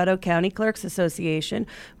Colorado County Clerks Association,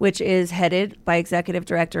 which is headed by Executive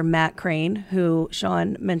Director Matt Crane, who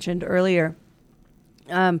Sean mentioned earlier.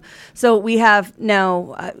 So we have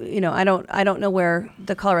now, I don't know where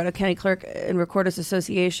the Colorado County Clerk and Recorders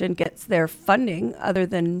Association gets their funding other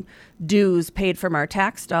than dues paid from our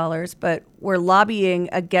tax dollars, but we're lobbying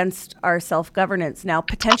against our self-governance now,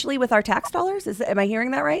 potentially with our tax dollars. Am I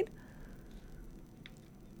hearing that right?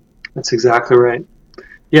 That's exactly right.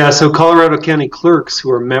 Yeah, so Colorado County clerks who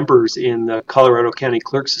are members in the Colorado County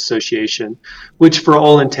Clerks Association, which for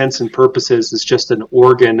all intents and purposes is just an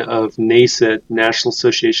organ of NASID, National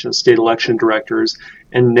Association of State Election Directors,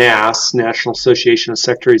 and NAS, National Association of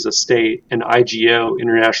Secretaries of State, and IGO,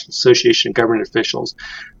 International Association of Government Officials.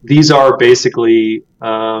 These are basically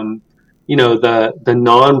the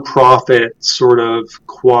nonprofit sort of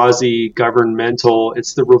quasi-governmental,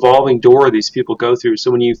 it's the revolving door these people go through.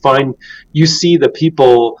 So when you see the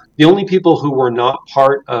only people who were not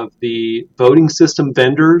part of the voting system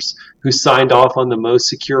vendors who signed off on the most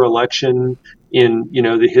secure election in,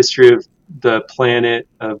 the history of the planet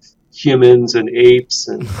of humans and apes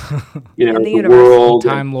and, and the world.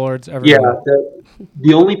 Time lords, everyone. Yeah,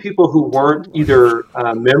 the only people who weren't either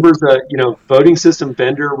members of, voting system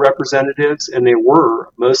vendor representatives, and they were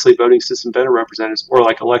mostly voting system vendor representatives, or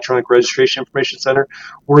like Electronic Registration Information Center,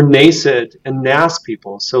 were NASID and NAS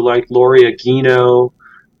people. So like Lori Aguino,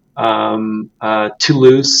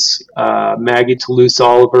 Toulouse, Maggie Toulouse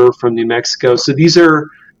Oliver from New Mexico. So these are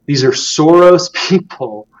Soros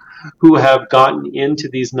people who have gotten into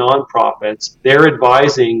these nonprofits. They're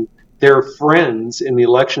advising their friends in the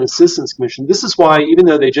Election Assistance Commission. This is why, even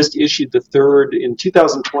though they just issued in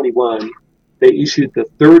 2021, they issued the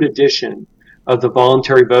third edition of the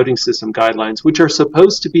voluntary voting system guidelines, which are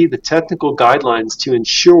supposed to be the technical guidelines to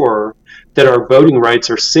ensure that our voting rights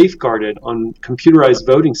are safeguarded on computerized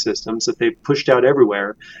voting systems that they've pushed out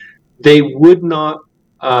everywhere, they would not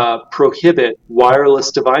prohibit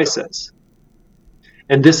wireless devices.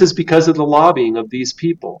 And this is because of the lobbying of these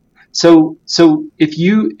people. So if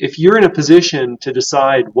you're in a position to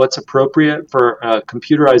decide what's appropriate for a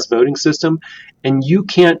computerized voting system, and you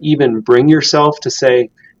can't even bring yourself to say,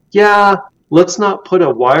 yeah, let's not put a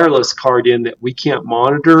wireless card in that we can't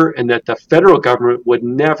monitor and that the federal government would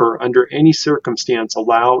never, under any circumstance,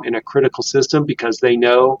 allow in a critical system because they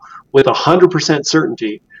know with 100%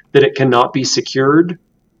 certainty that it cannot be secured.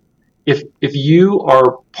 If you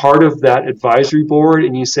are part of that advisory board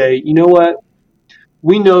and you say, you know what,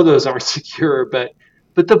 we know those aren't secure, but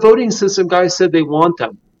the voting system guys said they want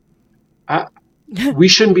them. We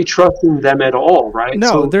shouldn't be trusting them at all, right?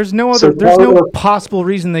 No, there's no possible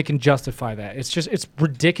reason they can justify that. It's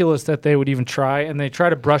ridiculous that they would even try, and they try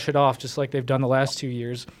to brush it off just like they've done the last 2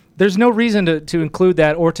 years. There's no reason to include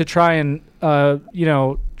that or to try and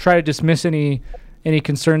try to dismiss any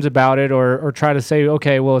concerns about it or try to say,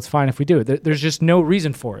 okay, well, it's fine if we do it. There's just no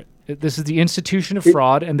reason for it. This is the institution of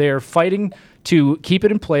fraud, and they are fighting to keep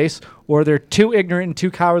it in place, or they're too ignorant and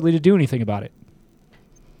too cowardly to do anything about it.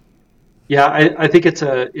 Yeah, I think it's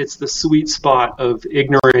the sweet spot of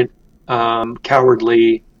ignorant,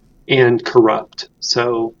 cowardly, and corrupt.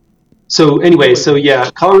 So yeah,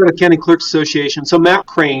 Colorado County Clerks Association. So Matt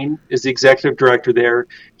Crane is the executive director there.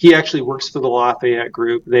 He actually works for the Lafayette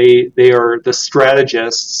Group. They are the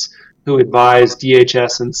strategists who advise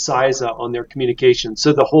DHS and CISA on their communication.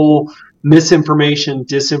 So the whole misinformation,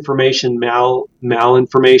 disinformation,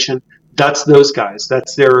 malinformation, that's those guys.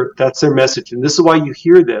 That's their message. And this is why you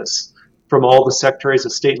hear this from all the secretaries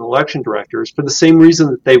of state and election directors, for the same reason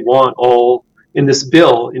that they want all, in this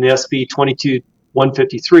bill, in SB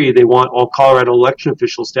 22-153, they want all Colorado election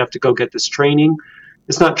officials to have to go get this training.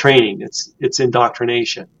 It's not training, it's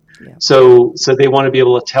indoctrination. Yeah. So they want to be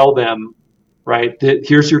able to tell them, right, that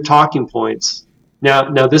here's your talking points.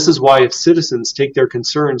 Now this is why if citizens take their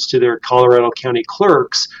concerns to their Colorado County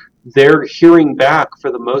clerks, they're hearing back,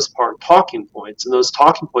 for the most part, talking points. And those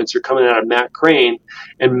talking points are coming out of Matt Crane.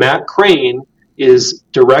 And Matt Crane is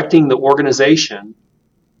directing the organization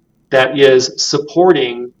that is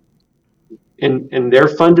supporting, and they're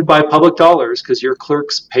funded by public dollars because your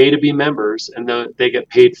clerks pay to be members, and they get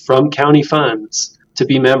paid from county funds to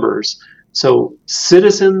be members. So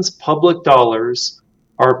citizens' public dollars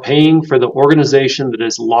are paying for the organization that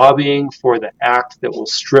is lobbying for the act that will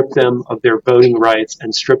strip them of their voting rights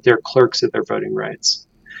and strip their clerks of their voting rights.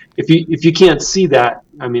 If you can't see that,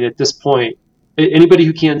 I mean, at this point, anybody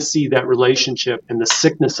who can't see that relationship and the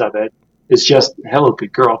sickness of it is just, hello,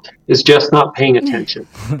 good girl, is just not paying attention.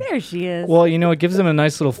 There she is. Well, it gives them a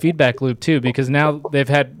nice little feedback loop, too, because now they've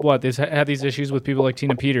had these issues with people like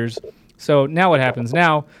Tina Peters. So now what happens?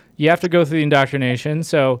 Now you have to go through the indoctrination.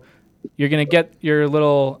 So you're going to get your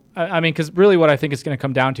little, because really what I think it's going to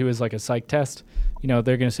come down to is like a psych test. They're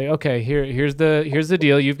going to say, okay, here's the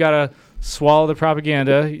deal. You've got to swallow the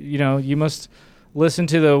propaganda. You must listen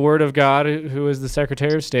to the word of God, who is the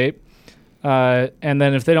Secretary of State. And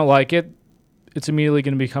then if they don't like it, it's immediately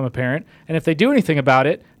going to become apparent. And if they do anything about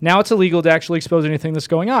it, now it's illegal to actually expose anything that's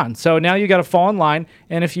going on. So now you got to fall in line.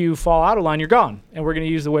 And if you fall out of line, you're gone. And we're going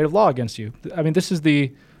to use the weight of law against you. I mean, this is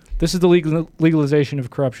the legalization of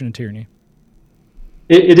corruption and tyranny.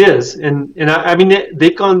 It is, and I mean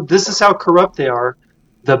they've gone. This is how corrupt they are.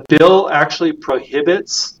 The bill actually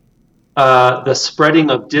prohibits the spreading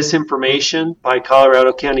of disinformation by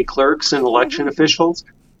Colorado County clerks and election officials,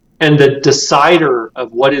 and the decider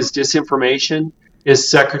of what is disinformation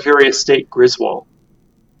is Secretary of State Griswold.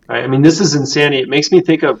 Right? I mean, this is insanity. It makes me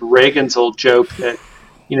think of Reagan's old joke that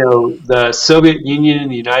the Soviet Union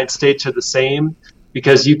and the United States are the same,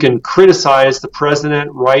 because you can criticize the president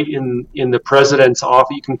right in the president's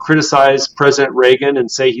office. You can criticize President Reagan and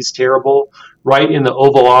say he's terrible right in the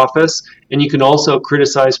Oval Office. And you can also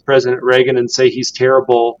criticize President Reagan and say he's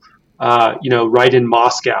terrible, right in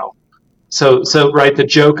Moscow. So right, the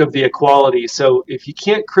joke of the equality. So if you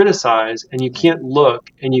can't criticize and you can't look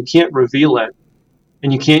and you can't reveal it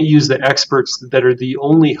and you can't use the experts that are the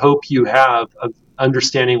only hope you have of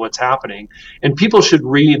understanding what's happening. And people should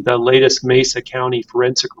read the latest Mesa County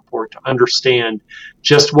forensic report to understand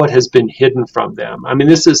just what has been hidden from them. I mean,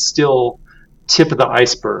 this is still tip of the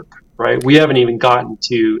iceberg, right? We haven't even gotten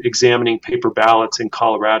to examining paper ballots in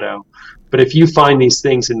Colorado. But if you find these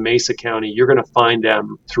things in Mesa County, you're going to find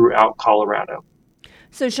them throughout Colorado.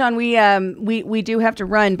 So Sean, we do have to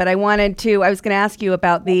run, but I was going to ask you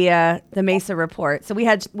about the Mesa report. So we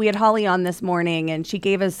had Holly on this morning, and she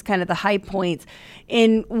gave us kind of the high points.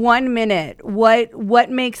 In 1 minute,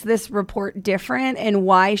 what makes this report different, and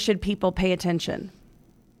why should people pay attention?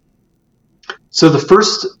 So the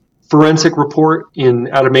first forensic report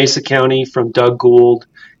out of Mesa County from Doug Gould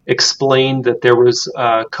explained that there was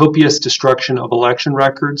copious destruction of election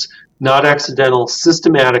records, not accidental,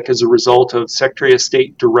 systematic as a result of Secretary of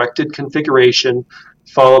State directed configuration,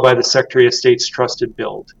 followed by the Secretary of State's trusted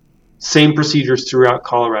build. Same procedures throughout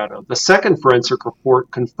Colorado. The second forensic report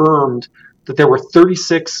confirmed that there were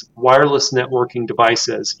 36 wireless networking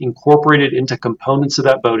devices incorporated into components of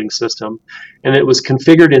that voting system, and it was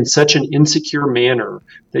configured in such an insecure manner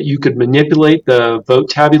that you could manipulate the vote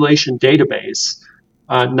tabulation database,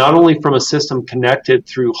 not only from a system connected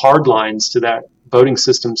through hard lines to that voting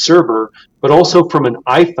system server, but also from an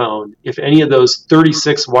iPhone if any of those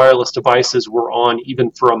 36 wireless devices were on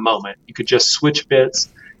even for a moment. You could just switch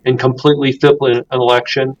bits and completely flip an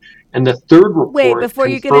election. And the third report Wait, before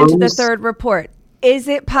you get into the third report, is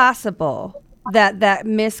it possible that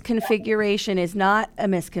misconfiguration is not a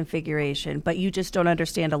misconfiguration, but you just don't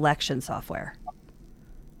understand election software?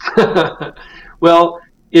 Well,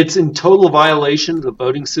 it's in total violation of the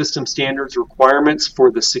voting system standards requirements for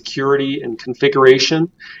the security and configuration.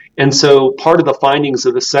 And so part of the findings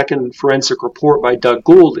of the second forensic report by Doug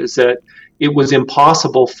Gould is that it was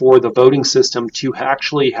impossible for the voting system to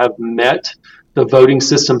actually have met the voting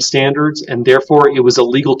system standards, and therefore it was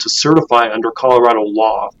illegal to certify under Colorado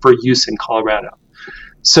law for use in Colorado.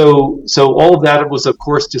 So all of that was, of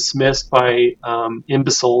course, dismissed by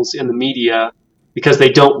imbeciles in the media because they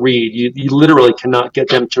don't read. You literally cannot get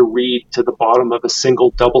them to read to the bottom of a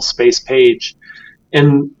single double-spaced page.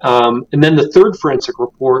 And then the third forensic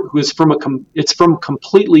report, it's from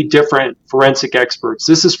completely different forensic experts.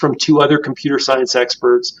 This is from two other computer science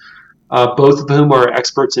experts, both of whom are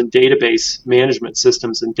experts in database management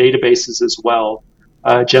systems and databases as well.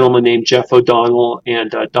 A gentleman named Jeff O'Donnell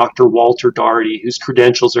and Dr. Walter Daugherty, whose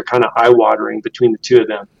credentials are kind of eye-watering between the two of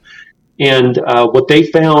them. And what they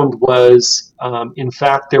found was, in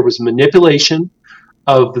fact, there was manipulation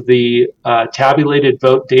of the tabulated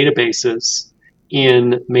vote databases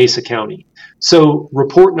in Mesa County. So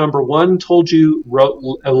report number 1 told you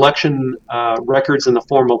election records in the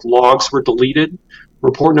form of logs were deleted.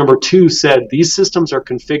 Report number 2 said these systems are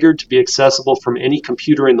configured to be accessible from any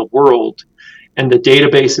computer in the world, and the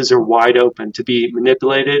databases are wide open to be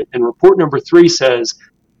manipulated. And report number 3 says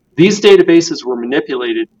these databases were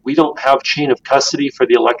manipulated. We don't have chain of custody for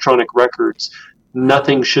the electronic records.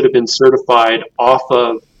 Nothing should have been certified off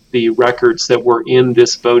of the records that were in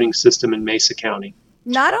this voting system in Mesa County.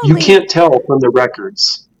 You can't tell from the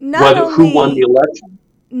records who won the election.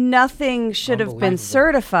 Nothing should have been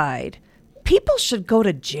certified. People should go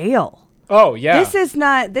to jail. Oh, yeah.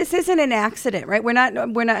 This isn't an accident, right? We're not, I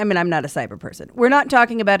mean, I'm not a cyber person. We're not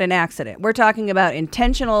talking about an accident. We're talking about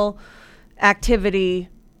intentional activity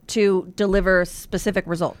to deliver specific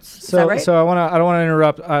results. Is that right? So I don't want to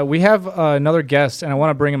interrupt. We have another guest, and I want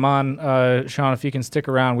to bring him on. Sean, if you can stick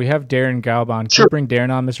around, we have Darren Galban. Can you bring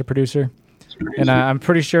Darren on, Mr. Producer? And I'm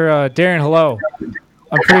pretty sure, Darren, hello.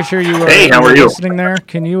 I'm pretty sure you hey, how are you listening there.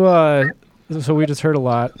 Can you? So we just heard a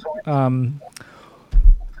lot. I'm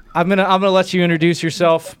gonna let you introduce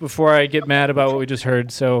yourself before I get mad about what we just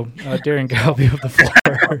heard. So Darren Galban, you have the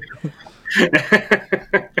floor.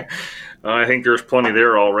 I think there's plenty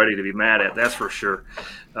there already to be mad at, that's for sure.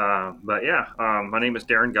 But yeah, my name is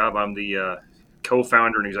Darren Gobb. I'm the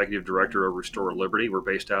co-founder and executive director of Restore Liberty. We're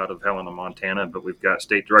based out of Helena, Montana, but we've got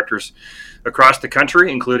state directors across the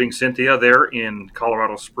country, including Cynthia there in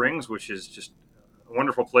Colorado Springs, which is just a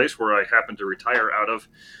wonderful place where I happened to retire out of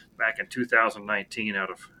back in 2019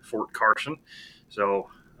 out of Fort Carson. So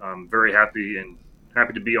I'm very happy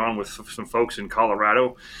to be on with some folks in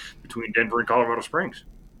Colorado between Denver and Colorado Springs.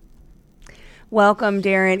 Welcome,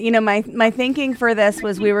 Darren. You know, my thinking for this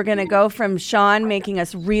was we were going to go from Sean making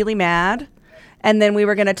us really mad, and then we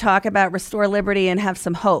were going to talk about Restore Liberty and have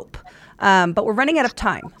some hope. But we're running out of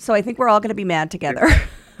time, so I think we're all going to be mad together.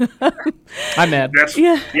 I'm mad.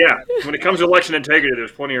 Yeah. When it comes to election integrity,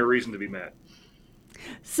 there's plenty of reason to be mad.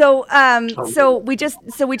 So we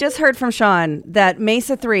just heard from Sean that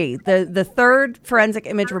Mesa 3, the third forensic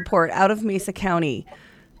image report out of Mesa County,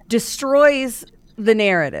 destroys the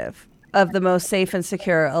narrative of the most safe and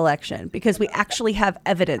secure election because we actually have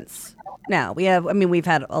evidence now. We've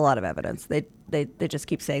had a lot of evidence. They just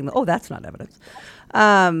keep saying, oh, that's not evidence.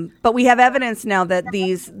 But we have evidence now that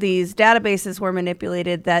these databases were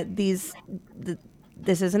manipulated, that this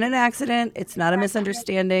isn't an accident. It's not a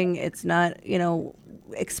misunderstanding. It's not,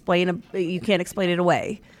 explain. You can't explain it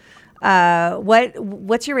away.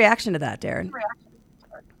 What's your reaction to that, Darren?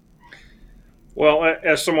 Well,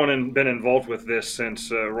 as someone been involved with this since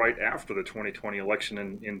right after the 2020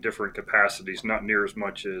 election in different capacities, not near as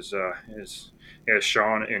much as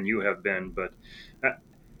Sean and you have been, but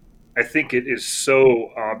I think it is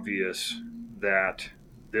so obvious that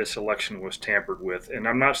this election was tampered with. And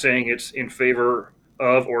I'm not saying it's in favor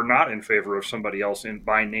of or not in favor of somebody else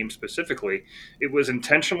by name specifically. It was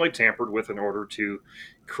intentionally tampered with in order to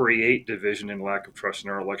create division and lack of trust in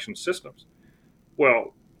our election systems.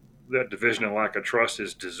 Well, that division and lack of trust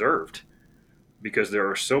is deserved because there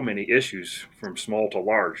are so many issues from small to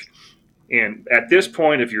large. And at this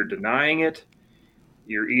point, if you're denying it,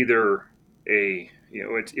 you're either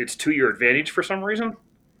it's to your advantage for some reason.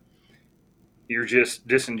 You're just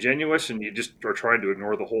disingenuous and you just are trying to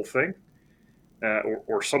ignore the whole thing,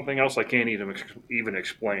 or something else I can't even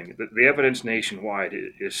explain. The evidence nationwide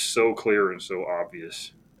is so clear and so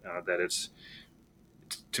obvious that it's,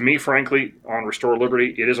 to me, frankly, on Restore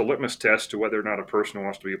Liberty, it is a litmus test to whether or not a person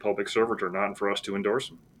wants to be a public servant or not, and for us to endorse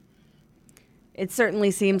them. It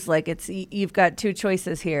certainly seems like you've got two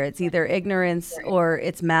choices here. It's either ignorance or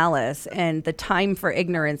it's malice, and the time for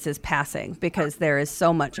ignorance is passing because there is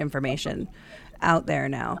so much information out there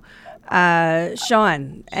now.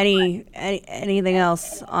 Sean, anything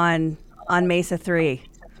else on Mesa 3?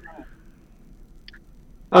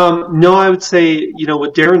 No, I would say,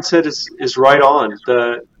 what Darren said is right on.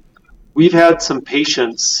 We've had some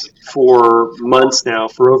patience for months now,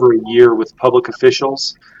 for over a year, with public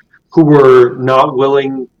officials who were not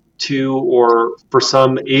willing to, or for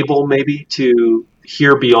some able maybe, to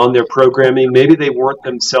hear beyond their programming. Maybe they weren't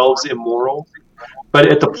themselves immoral. But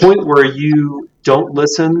at the point where you don't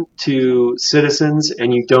listen to citizens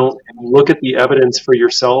and you don't look at the evidence for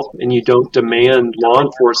yourself and you don't demand law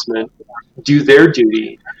enforcement do their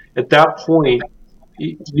duty, at that point,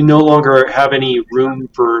 you no longer have any room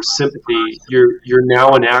for sympathy. You're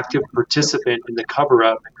now an active participant in the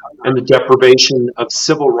cover-up and the deprivation of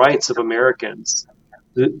civil rights of Americans.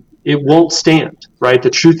 It won't stand, right? The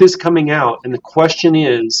truth is coming out, and the question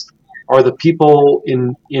is, are the people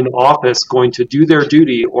in office going to do their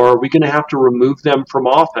duty, or are we going to have to remove them from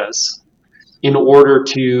office in order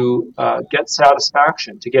to get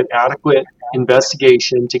satisfaction, to get adequate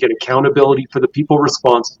investigation, to get accountability for the people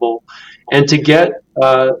responsible, and to get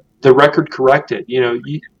the record corrected?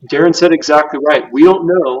 Darren said exactly right. We don't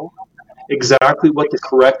know exactly what the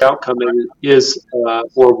correct outcome is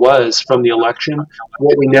or was from the election.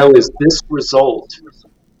 What we know is this result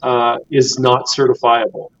is not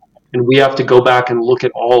certifiable. And we have to go back and look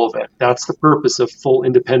at all of it. That's the purpose of full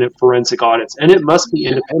independent forensic audits. And it must be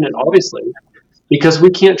independent, obviously, because we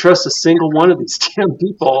can't trust a single one of these damn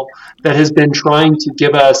people that has been trying to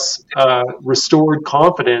give us restored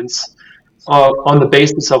confidence on the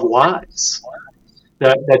basis of lies.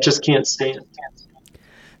 That just can't stand.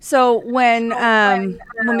 So when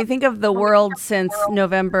we think of the world since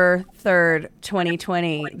November 3rd,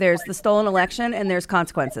 2020, there's the stolen election and there's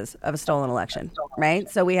consequences of a stolen election, right?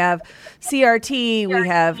 So we have CRT, we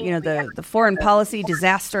have, the foreign policy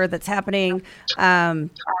disaster that's happening, coming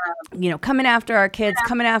after our kids,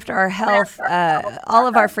 coming after our health. All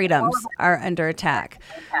of our freedoms are under attack.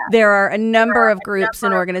 There are a number of groups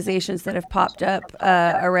and organizations that have popped up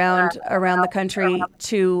around the country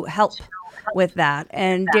to help with that.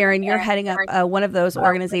 And Darren, you're heading up one of those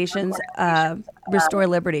organizations, Restore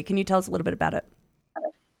Liberty. Can you tell us a little bit about it?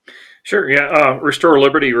 Sure, yeah. Restore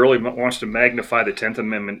Liberty really wants to magnify the 10th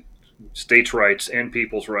Amendment, states' rights and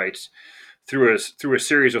people's rights through a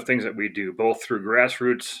series of things that we do, both through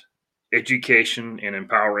grassroots education and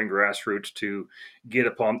empowering grassroots to get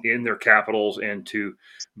in their capitals and to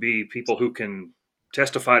be people who can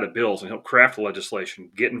testify to bills and help craft legislation,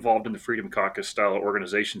 get involved in the Freedom Caucus style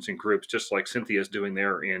organizations and groups, just like Cynthia's doing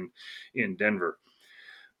there in Denver.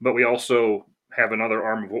 But we also have another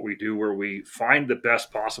arm of what we do where we find the best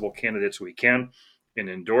possible candidates we can and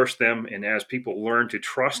endorse them. And as people learn to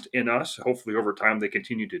trust in us, hopefully over time they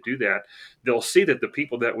continue to do that, they'll see that the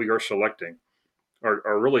people that we are selecting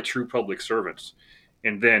are really true public servants.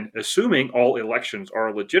 And then, assuming all elections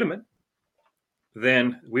are legitimate,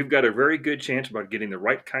 then we've got a very good chance about getting the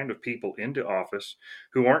right kind of people into office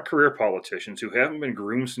who aren't career politicians, who haven't been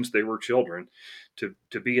groomed since they were children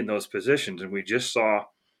to be in those positions. And we just saw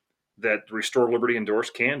that Restore Liberty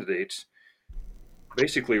endorsed candidates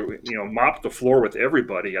basically, mopped the floor with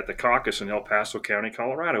everybody at the caucus in El Paso County,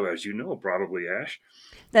 Colorado, as you know, probably, Ash.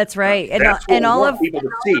 That's right. That's what we want people to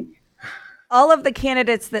see. all of the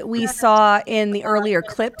candidates that we saw in the earlier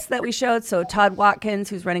clips that we showed, so Todd Watkins,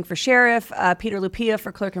 who's running for sheriff, Peter Lupia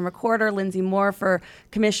for clerk and recorder, Lindsay Moore for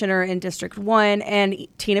commissioner in District 1, and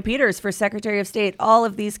Tina Peters for Secretary of State, all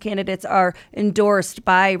of these candidates are endorsed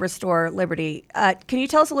by Restore Liberty. Can you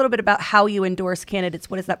tell us a little bit about how you endorse candidates?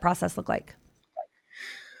 What does that process look like?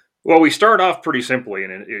 Well, we start off pretty simply,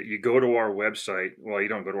 and you go to our website. Well, you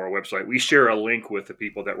don't go to our website. We share a link with the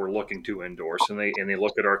people that we're looking to endorse, and they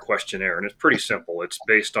look at our questionnaire, and it's pretty simple. It's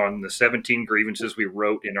based on the 17 grievances we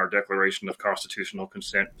wrote in our Declaration of Constitutional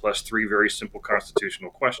Consent, plus 3 very simple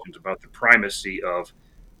constitutional questions about the primacy of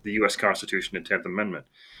the U.S. Constitution and 10th Amendment.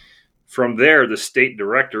 From there, the state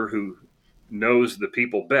director, who knows the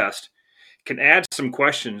people best, can add some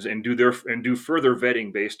questions and do further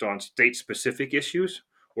vetting based on state-specific issues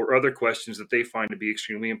or other questions that they find to be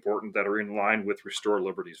extremely important that are in line with Restore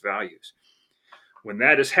Liberty's values. When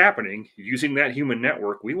that is happening, using that human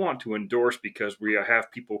network, we want to endorse because we have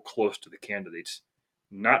people close to the candidates,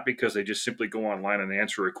 not because they just simply go online and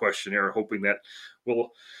answer a questionnaire, hoping that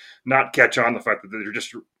we'll not catch on the fact that they're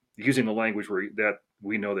just using the language that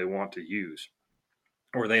we know they want to use,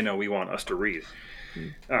 or they know we want us to read.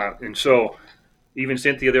 And so even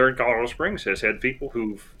Cynthia there in Colorado Springs has had people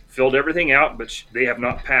who've filled everything out, but they have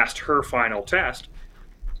not passed her final test,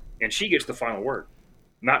 and she gets the final word,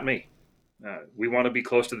 not me. We want to be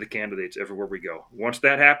close to the candidates everywhere we go. Once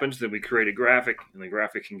that happens, then we create a graphic, and the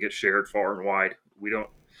graphic can get shared far and wide. We don't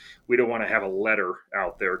want to have a letter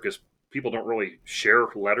out there because people don't really share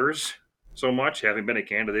letters so much. Having been a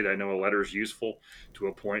candidate, I know a letter is useful to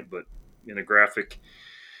a point, but in a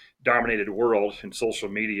graphic-dominated world in social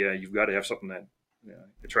media, you've got to have something that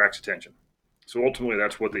attracts attention. So ultimately,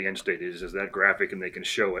 that's what the end state is that graphic, and they can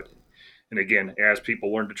show it. And again, as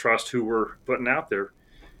people learn to trust who we're putting out there,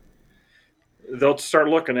 they'll start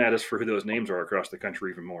looking at us for who those names are across the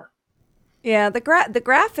country even more. Yeah, the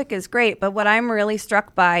graphic is great, but what I'm really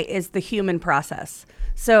struck by is the human process.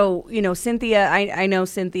 So, Cynthia, I know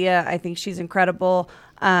Cynthia. I think she's incredible.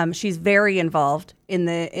 She's very involved in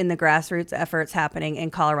the grassroots efforts happening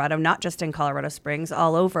in Colorado, not just in Colorado Springs,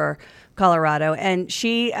 all over Colorado. And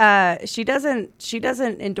she doesn't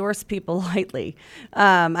endorse people lightly.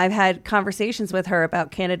 I've had conversations with her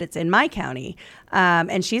about candidates in my county,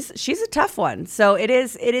 and she's a tough one. So it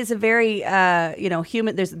is a very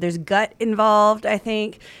human. There's gut involved, I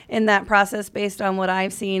think, in that process based on what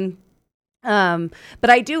I've seen. But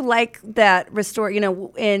I do like that Restore,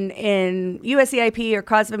 in USCIP or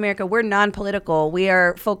Cause of America, we're non-political. We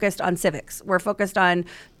are focused on civics. We're focused on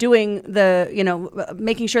doing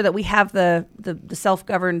making sure that we have the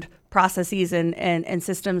self-governed processes and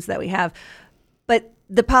systems that we have. But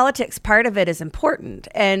the politics part of it is important,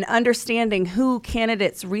 and understanding who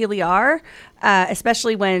candidates really are,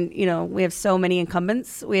 especially when we have so many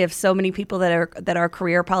incumbents, we have so many people that are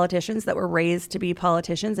career politicians that were raised to be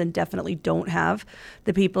politicians and definitely don't have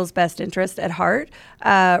the people's best interest at heart.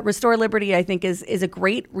 Restore Liberty, I think, is a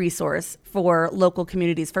great resource for local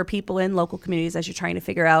communities, for people in local communities as you're trying to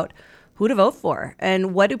figure out who to vote for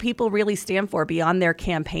and what do people really stand for beyond their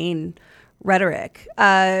campaign rhetoric.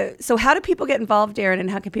 So how do people get involved, Darren, and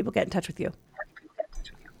how can people get in touch with you?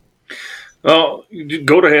 Well,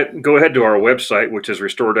 go ahead to our website, which is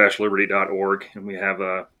restore-liberty.org, and we have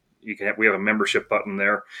a membership button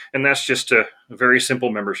there, and that's just a very simple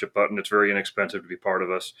membership button. It's very inexpensive to be part of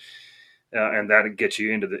us, and that gets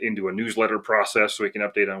you into a newsletter process, so we can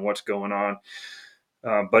update on what's going on.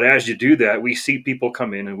 But as you do that, we see people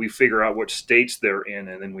come in and we figure out what states they're in,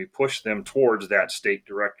 and then we push them towards that state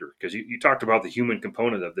director. Because you talked about the human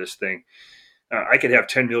component of this thing. I could have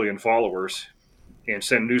 10 million followers and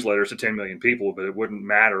send newsletters to 10 million people, but it wouldn't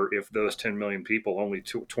matter if those 10 million people, only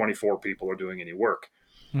 24 people are doing any work.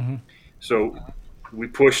 Mm-hmm. So we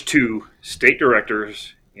push to state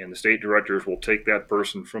directors, and the state directors will take that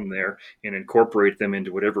person from there and incorporate them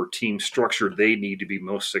into whatever team structure they need to be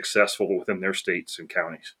most successful within their states and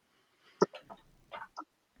counties.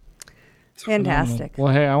 Fantastic.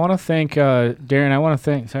 Well, hey, I want to thank Darren. I want to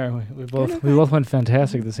thank. Sorry, we both went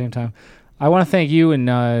fantastic at the same time. I want to thank you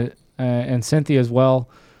and Cynthia as well.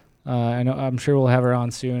 I'm sure we'll have her on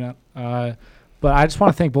soon. But I just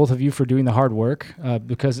want to thank both of you for doing the hard work,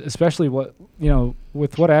 because especially with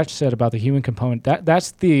what Ash said about the human component,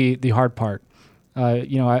 that's the hard part.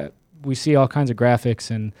 We see all kinds of graphics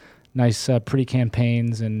and nice pretty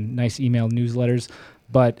campaigns and nice email newsletters,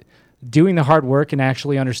 but doing the hard work and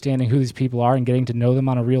actually understanding who these people are and getting to know them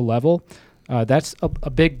on a real level, that's a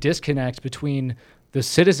big disconnect between the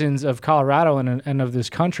citizens of Colorado and of this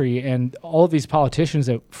country and all of these politicians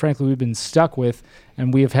that, frankly, we've been stuck with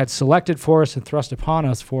and we have had selected for us and thrust upon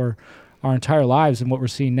us for our entire lives and what we're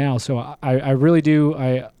seeing now. So I really do.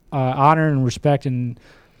 I honor and respect and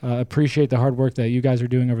appreciate the hard work that you guys are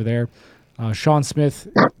doing over there. Sean Smith,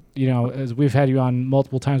 as we've had you on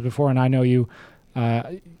multiple times before, and I know you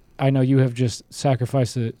have just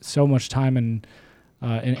sacrificed so much time and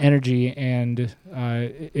energy, and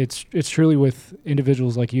it's truly with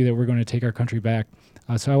individuals like you that we're going to take our country back.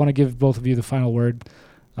 So I want to give both of you the final word,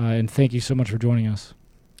 and thank you so much for joining us.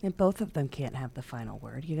 And both of them can't have the final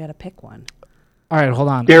word. You got to pick one. All right, hold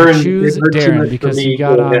on. Darren, I choose you've heard too Darren much because from he me.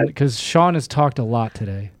 got Go on. ahead. Because Sean has talked a lot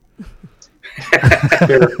today.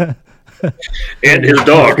 And his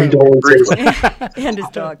dog. And his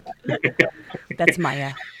dog. That's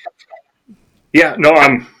Maya. Yeah, no,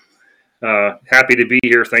 I'm happy to be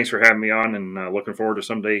here. Thanks for having me on, and looking forward to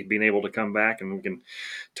someday being able to come back and we can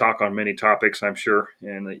talk on many topics, I'm sure.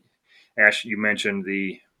 And Ash, you mentioned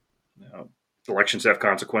the elections have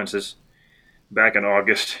consequences. Back in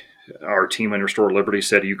August, our team in Restore Liberty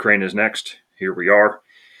said Ukraine is next. Here we are.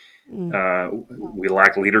 We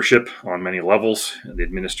lack leadership on many levels. The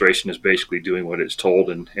administration is basically doing what it's told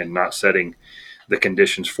and not setting the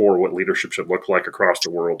conditions for what leadership should look like across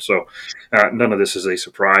the world. So none of this is a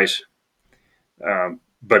surprise.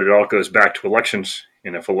 But it all goes back to elections.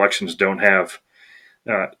 And if elections don't have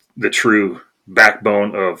the true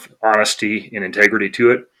backbone of honesty and integrity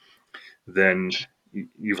to it, then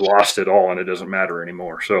you've lost it all and it doesn't matter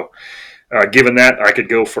anymore. So given that, I could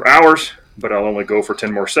go for hours, but I'll only go for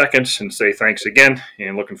 10 more seconds and say thanks again,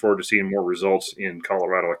 and looking forward to seeing more results in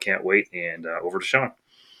Colorado. I can't wait. And over to Sean.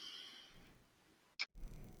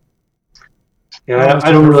 Yeah,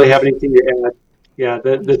 I don't really have anything to add. Yeah,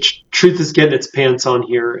 the truth is getting its pants on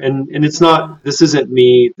here, and it's not. This isn't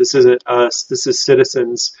me. This isn't us. This is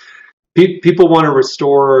citizens. People want to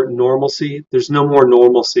restore normalcy. There's no more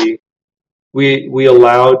normalcy. We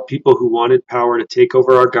allowed people who wanted power to take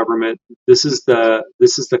over our government. This is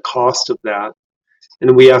the cost of that,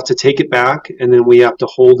 and we have to take it back, and then we have to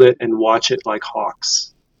hold it and watch it like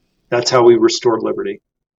hawks. That's how we restore liberty.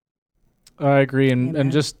 I agree,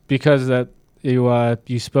 and just because that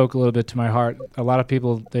you spoke a little bit to my heart. A lot of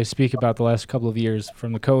people, they speak about the last couple of years,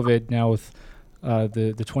 from the COVID, now with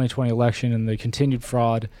the 2020 election and the continued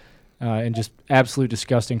fraud and just absolute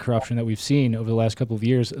disgusting corruption that we've seen over the last couple of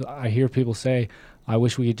years. I hear people say, I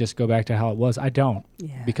wish we could just go back to how it was. I don't,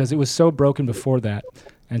 because it was so broken before that.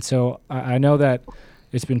 And so I know that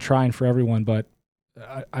it's been trying for everyone, but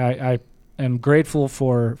I am grateful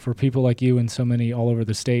for people like you and so many all over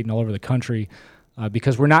the state and all over the country,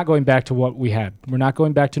 because we're not going back to what we had. We're not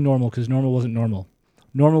going back to normal, because normal wasn't normal.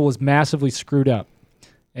 Normal was massively screwed up.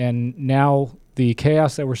 And now the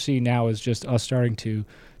chaos that we're seeing now is just us starting to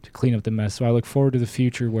clean up the mess. So I look forward to the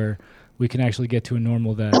future where we can actually get to a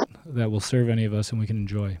normal that will serve any of us and we can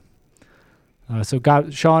enjoy. So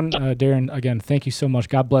Sean, Darren, again, thank you so much.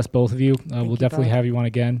 God bless both of you. We'll definitely have you on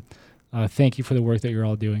again. Thank you for the work that you're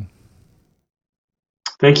all doing.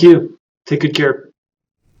 Thank you. Take good care.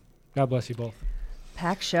 God bless you both.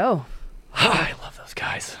 Pack show. I love those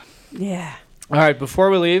guys. Yeah. All right, before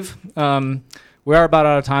we leave, we are about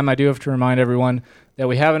out of time. I do have to remind everyone that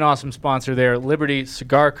we have an awesome sponsor there, Liberty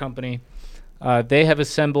Cigar Company. They have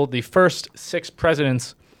assembled the first 6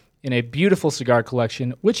 presidents in a beautiful cigar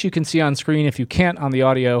collection, which you can see on screen. If you can't on the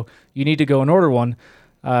audio, you need to go and order one.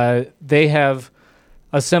 They have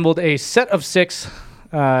assembled a set of 6,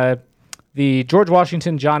 the George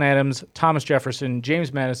Washington, John Adams, Thomas Jefferson,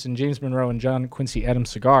 James Madison, James Monroe, and John Quincy Adams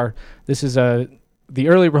cigar. This is the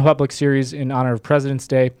Early Republic series in honor of President's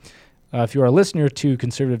Day. If you are a listener to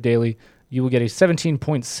Conservative Daily, you will get a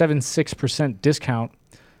 17.76% discount.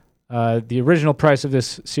 The original price of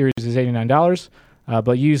this series is $89,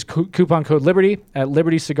 but use coupon code LIBERTY at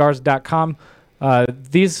libertycigars.com.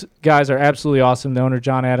 These guys are absolutely awesome. The owner,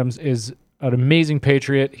 John Adams, is an amazing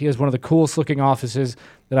patriot. He has one of the coolest looking offices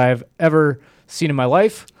that I have ever seen in my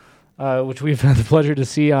life, which we've had the pleasure to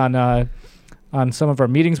see on some of our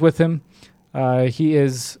meetings with him. He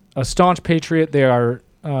is a staunch patriot. They are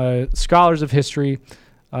scholars of history.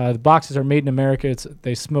 The boxes are made in America.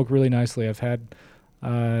 They smoke really nicely. I've had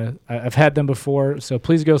them before, so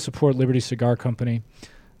please go support Liberty Cigar Company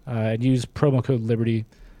and use promo code Liberty.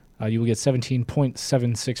 You will get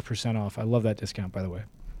 17.76% off. I love that discount, by the way.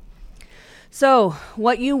 So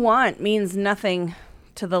what you want means nothing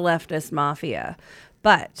to the leftist mafia,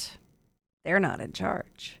 but they're not in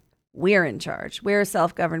charge. We're in charge. We're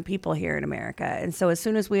self-governed people here in America. And so as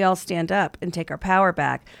soon as we all stand up and take our power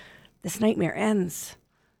back, this nightmare ends.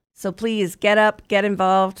 So please get up, get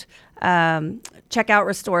involved. Check out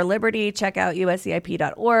Restore Liberty. Check out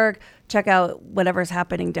usceip.org. Check out whatever's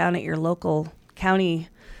happening down at your local county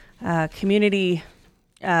community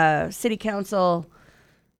city council,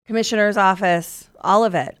 commissioner's office, all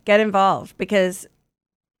of it. Get involved, because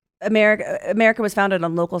America was founded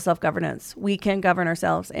on local self-governance. We can govern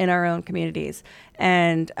ourselves in our own communities.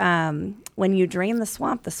 And when you drain the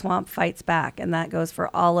swamp fights back. And that goes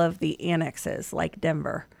for all of the annexes like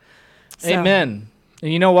Denver. So, amen.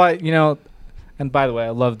 And you know what? And by the way, I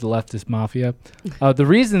love the leftist mafia. The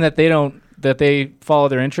reason that they follow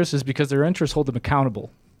their interests is because their interests hold them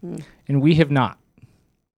accountable. And we have not.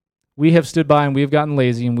 We have stood by and we have gotten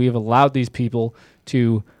lazy, and we have allowed these people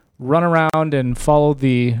to run around and follow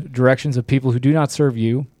the directions of people who do not serve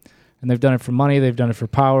you. And they've done it for money, they've done it for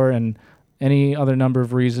power, and any other number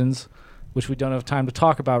of reasons, which we don't have time to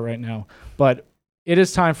talk about right now. But it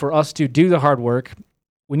is time for us to do the hard work.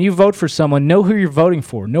 When you vote for someone, know who you're voting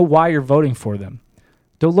for. Know why you're voting for them.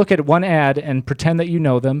 Don't look at one ad and pretend that you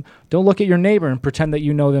know them. Don't look at your neighbor and pretend that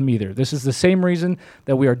you know them either. This is the same reason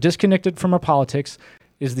that we are disconnected from our politics,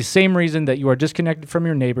 is the same reason that you are disconnected from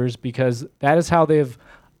your neighbors, because that is how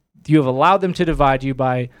you have allowed them to divide you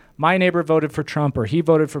by, my neighbor voted for Trump or he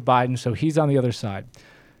voted for Biden, so he's on the other side.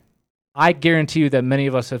 I guarantee you that many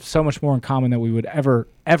of us have so much more in common than we would ever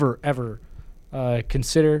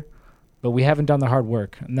consider, but we haven't done the hard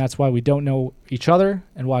work. And that's why we don't know each other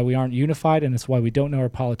and why we aren't unified, and it's why we don't know our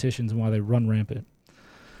politicians and why they run rampant.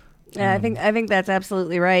 Yeah, I think that's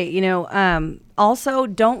absolutely right. Also,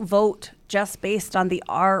 don't vote just based on the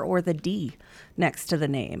R or the D next to the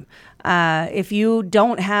name. If you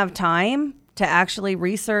don't have time to actually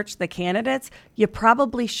research the candidates, you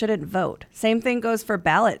probably shouldn't vote. Same thing goes for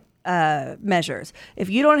ballot measures. If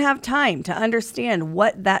you don't have time to understand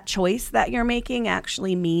what that choice that you're making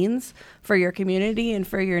actually means for your community and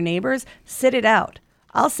for your neighbors, sit it out.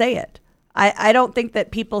 I'll say it. I don't think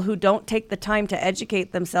that people who don't take the time to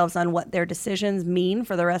educate themselves on what their decisions mean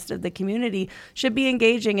for the rest of the community should be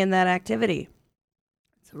engaging in that activity.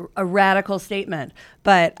 It's a radical statement,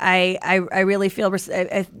 but I really feel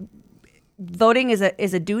voting is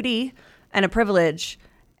a duty and a privilege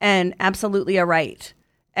and absolutely a right.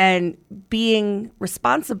 And being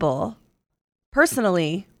responsible,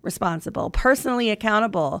 personally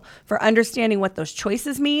accountable for understanding what those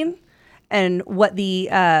choices mean and what the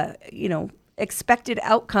expected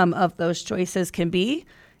outcome of those choices can be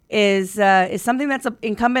is something that's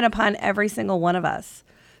incumbent upon every single one of us.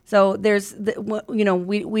 So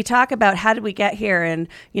we talk about how did we get here, and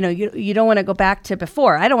you don't want to go back to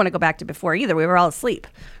before. I don't want to go back to before either. We were all asleep,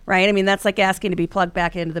 right? I mean, that's like asking to be plugged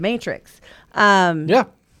back into the Matrix. Yeah.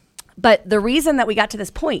 But the reason that we got to this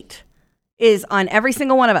point is on every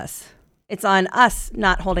single one of us. It's on us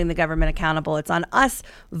not holding the government accountable. It's on us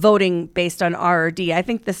voting based on R or D. I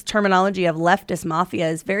think this terminology of leftist mafia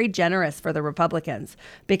is very generous for the Republicans,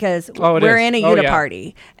 because we're in a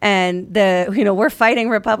uniparty, and we're fighting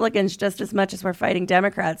Republicans just as much as we're fighting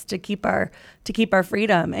Democrats to keep our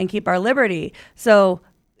freedom and keep our liberty. So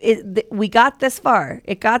we got this far.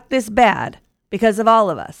 It got this bad because of all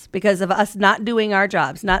of us, because of us not doing our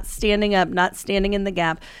jobs, not standing up, not standing in the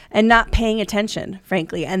gap, and not paying attention,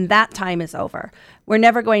 frankly. And that time is over. We're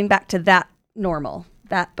never going back to that normal,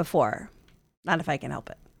 that before. Not if I can help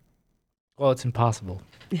it. Well, it's impossible,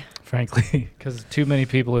 frankly, because too many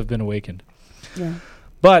people have been awakened. Yeah.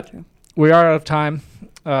 But we are out of time.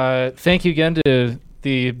 Thank you again to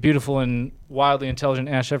the beautiful and wildly intelligent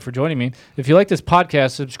Asha for joining me. If you like this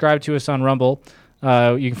podcast, subscribe to us on Rumble.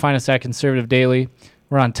 You can find us at Conservative Daily.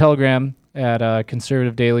 We're on Telegram at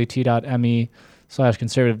conservativedaily,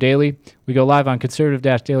 t.me/conservative daily. We go live on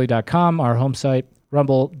conservative-daily.com, our home site,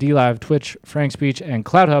 Rumble, DLive, Twitch, Frank Speech, and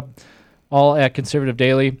CloudHub, all at Conservative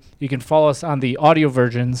Daily. You can follow us on the audio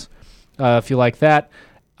versions, if you like that,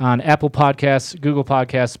 on Apple Podcasts, Google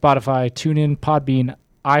Podcasts, Spotify, TuneIn, Podbean,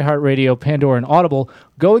 iHeartRadio, Pandora, and Audible.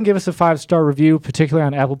 Go and give us a 5-star review, particularly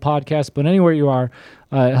on Apple Podcasts, but anywhere you are.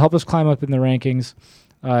 Help us climb up in the rankings.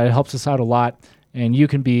 It helps us out a lot, and you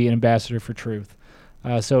can be an ambassador for truth.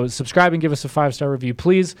 So subscribe and give us a 5-star review.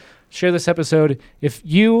 Please share this episode. If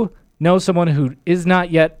you know someone who is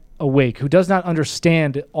not yet awake, who does not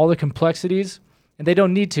understand all the complexities, and they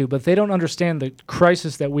don't need to, but they don't understand the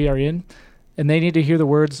crisis that we are in, and they need to hear the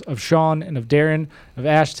words of Sean and of Darren, of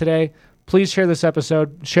Ash today, please share this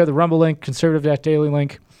episode. Share the Rumble link, conservative.daily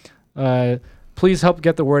link. Please help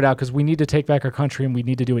get the word out, because we need to take back our country, and we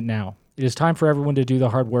need to do it now. It is time for everyone to do the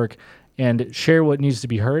hard work and share what needs to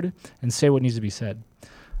be heard and say what needs to be said.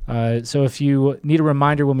 So if you need a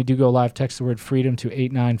reminder when we do go live, text the word freedom to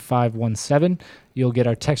 89517. You'll get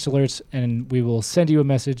our text alerts, and we will send you a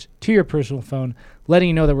message to your personal phone letting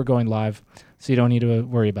you know that we're going live, so you don't need to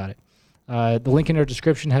worry about it. The link in our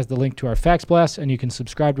description has the link to our fax blast, and you can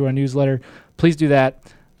subscribe to our newsletter. Please do that.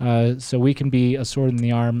 so we can be a sword in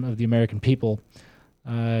the arm of the American people.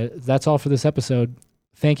 That's all for this episode.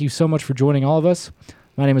 Thank you so much for joining all of us.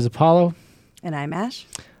 My name is Apollo. And I'm Ash.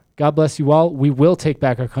 God bless you all. We will take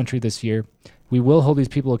back our country this year. We will hold these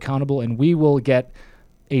people accountable, and we will get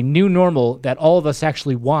a new normal that all of us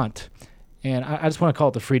actually want. And I just want to call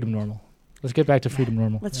it the freedom normal. Let's get back to freedom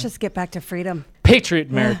normal. Let's just get back to freedom. Patriot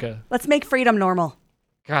America. Let's make freedom normal.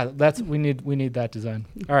 God, we need that design.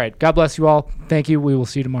 All right. God bless you all. Thank you. We will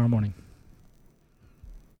see you tomorrow morning.